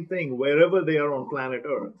same thing wherever they are on planet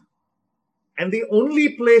Earth, and the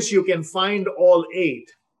only place you can find all 8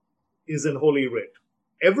 is in Holy Writ.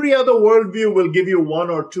 Every other worldview will give you 1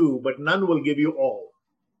 or 2, but none will give you all.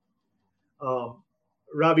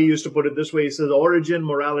 Ravi used to put it this way. He says, origin,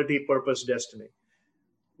 morality, purpose, destiny.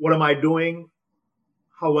 What am I doing?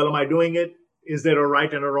 How well am I doing it? Is there a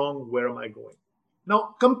right and a wrong? Where am I going?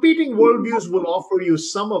 Now, competing worldviews will offer you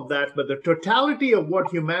some of that, but the totality of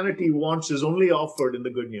what humanity wants is only offered in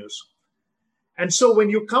the good news. And so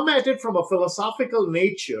when you come at it from a philosophical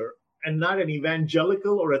nature and not an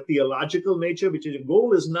evangelical or a theological nature, which is the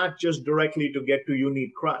goal is not just directly to get to you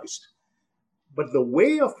need Christ, but the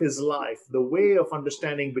way of his life, the way of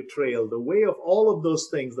understanding betrayal, the way of all of those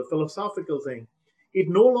things, the philosophical thing, it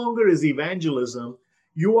no longer is evangelism.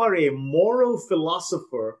 You are a moral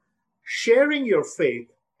philosopher sharing your faith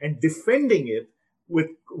and defending it with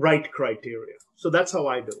right criteria. So that's how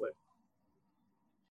I do it.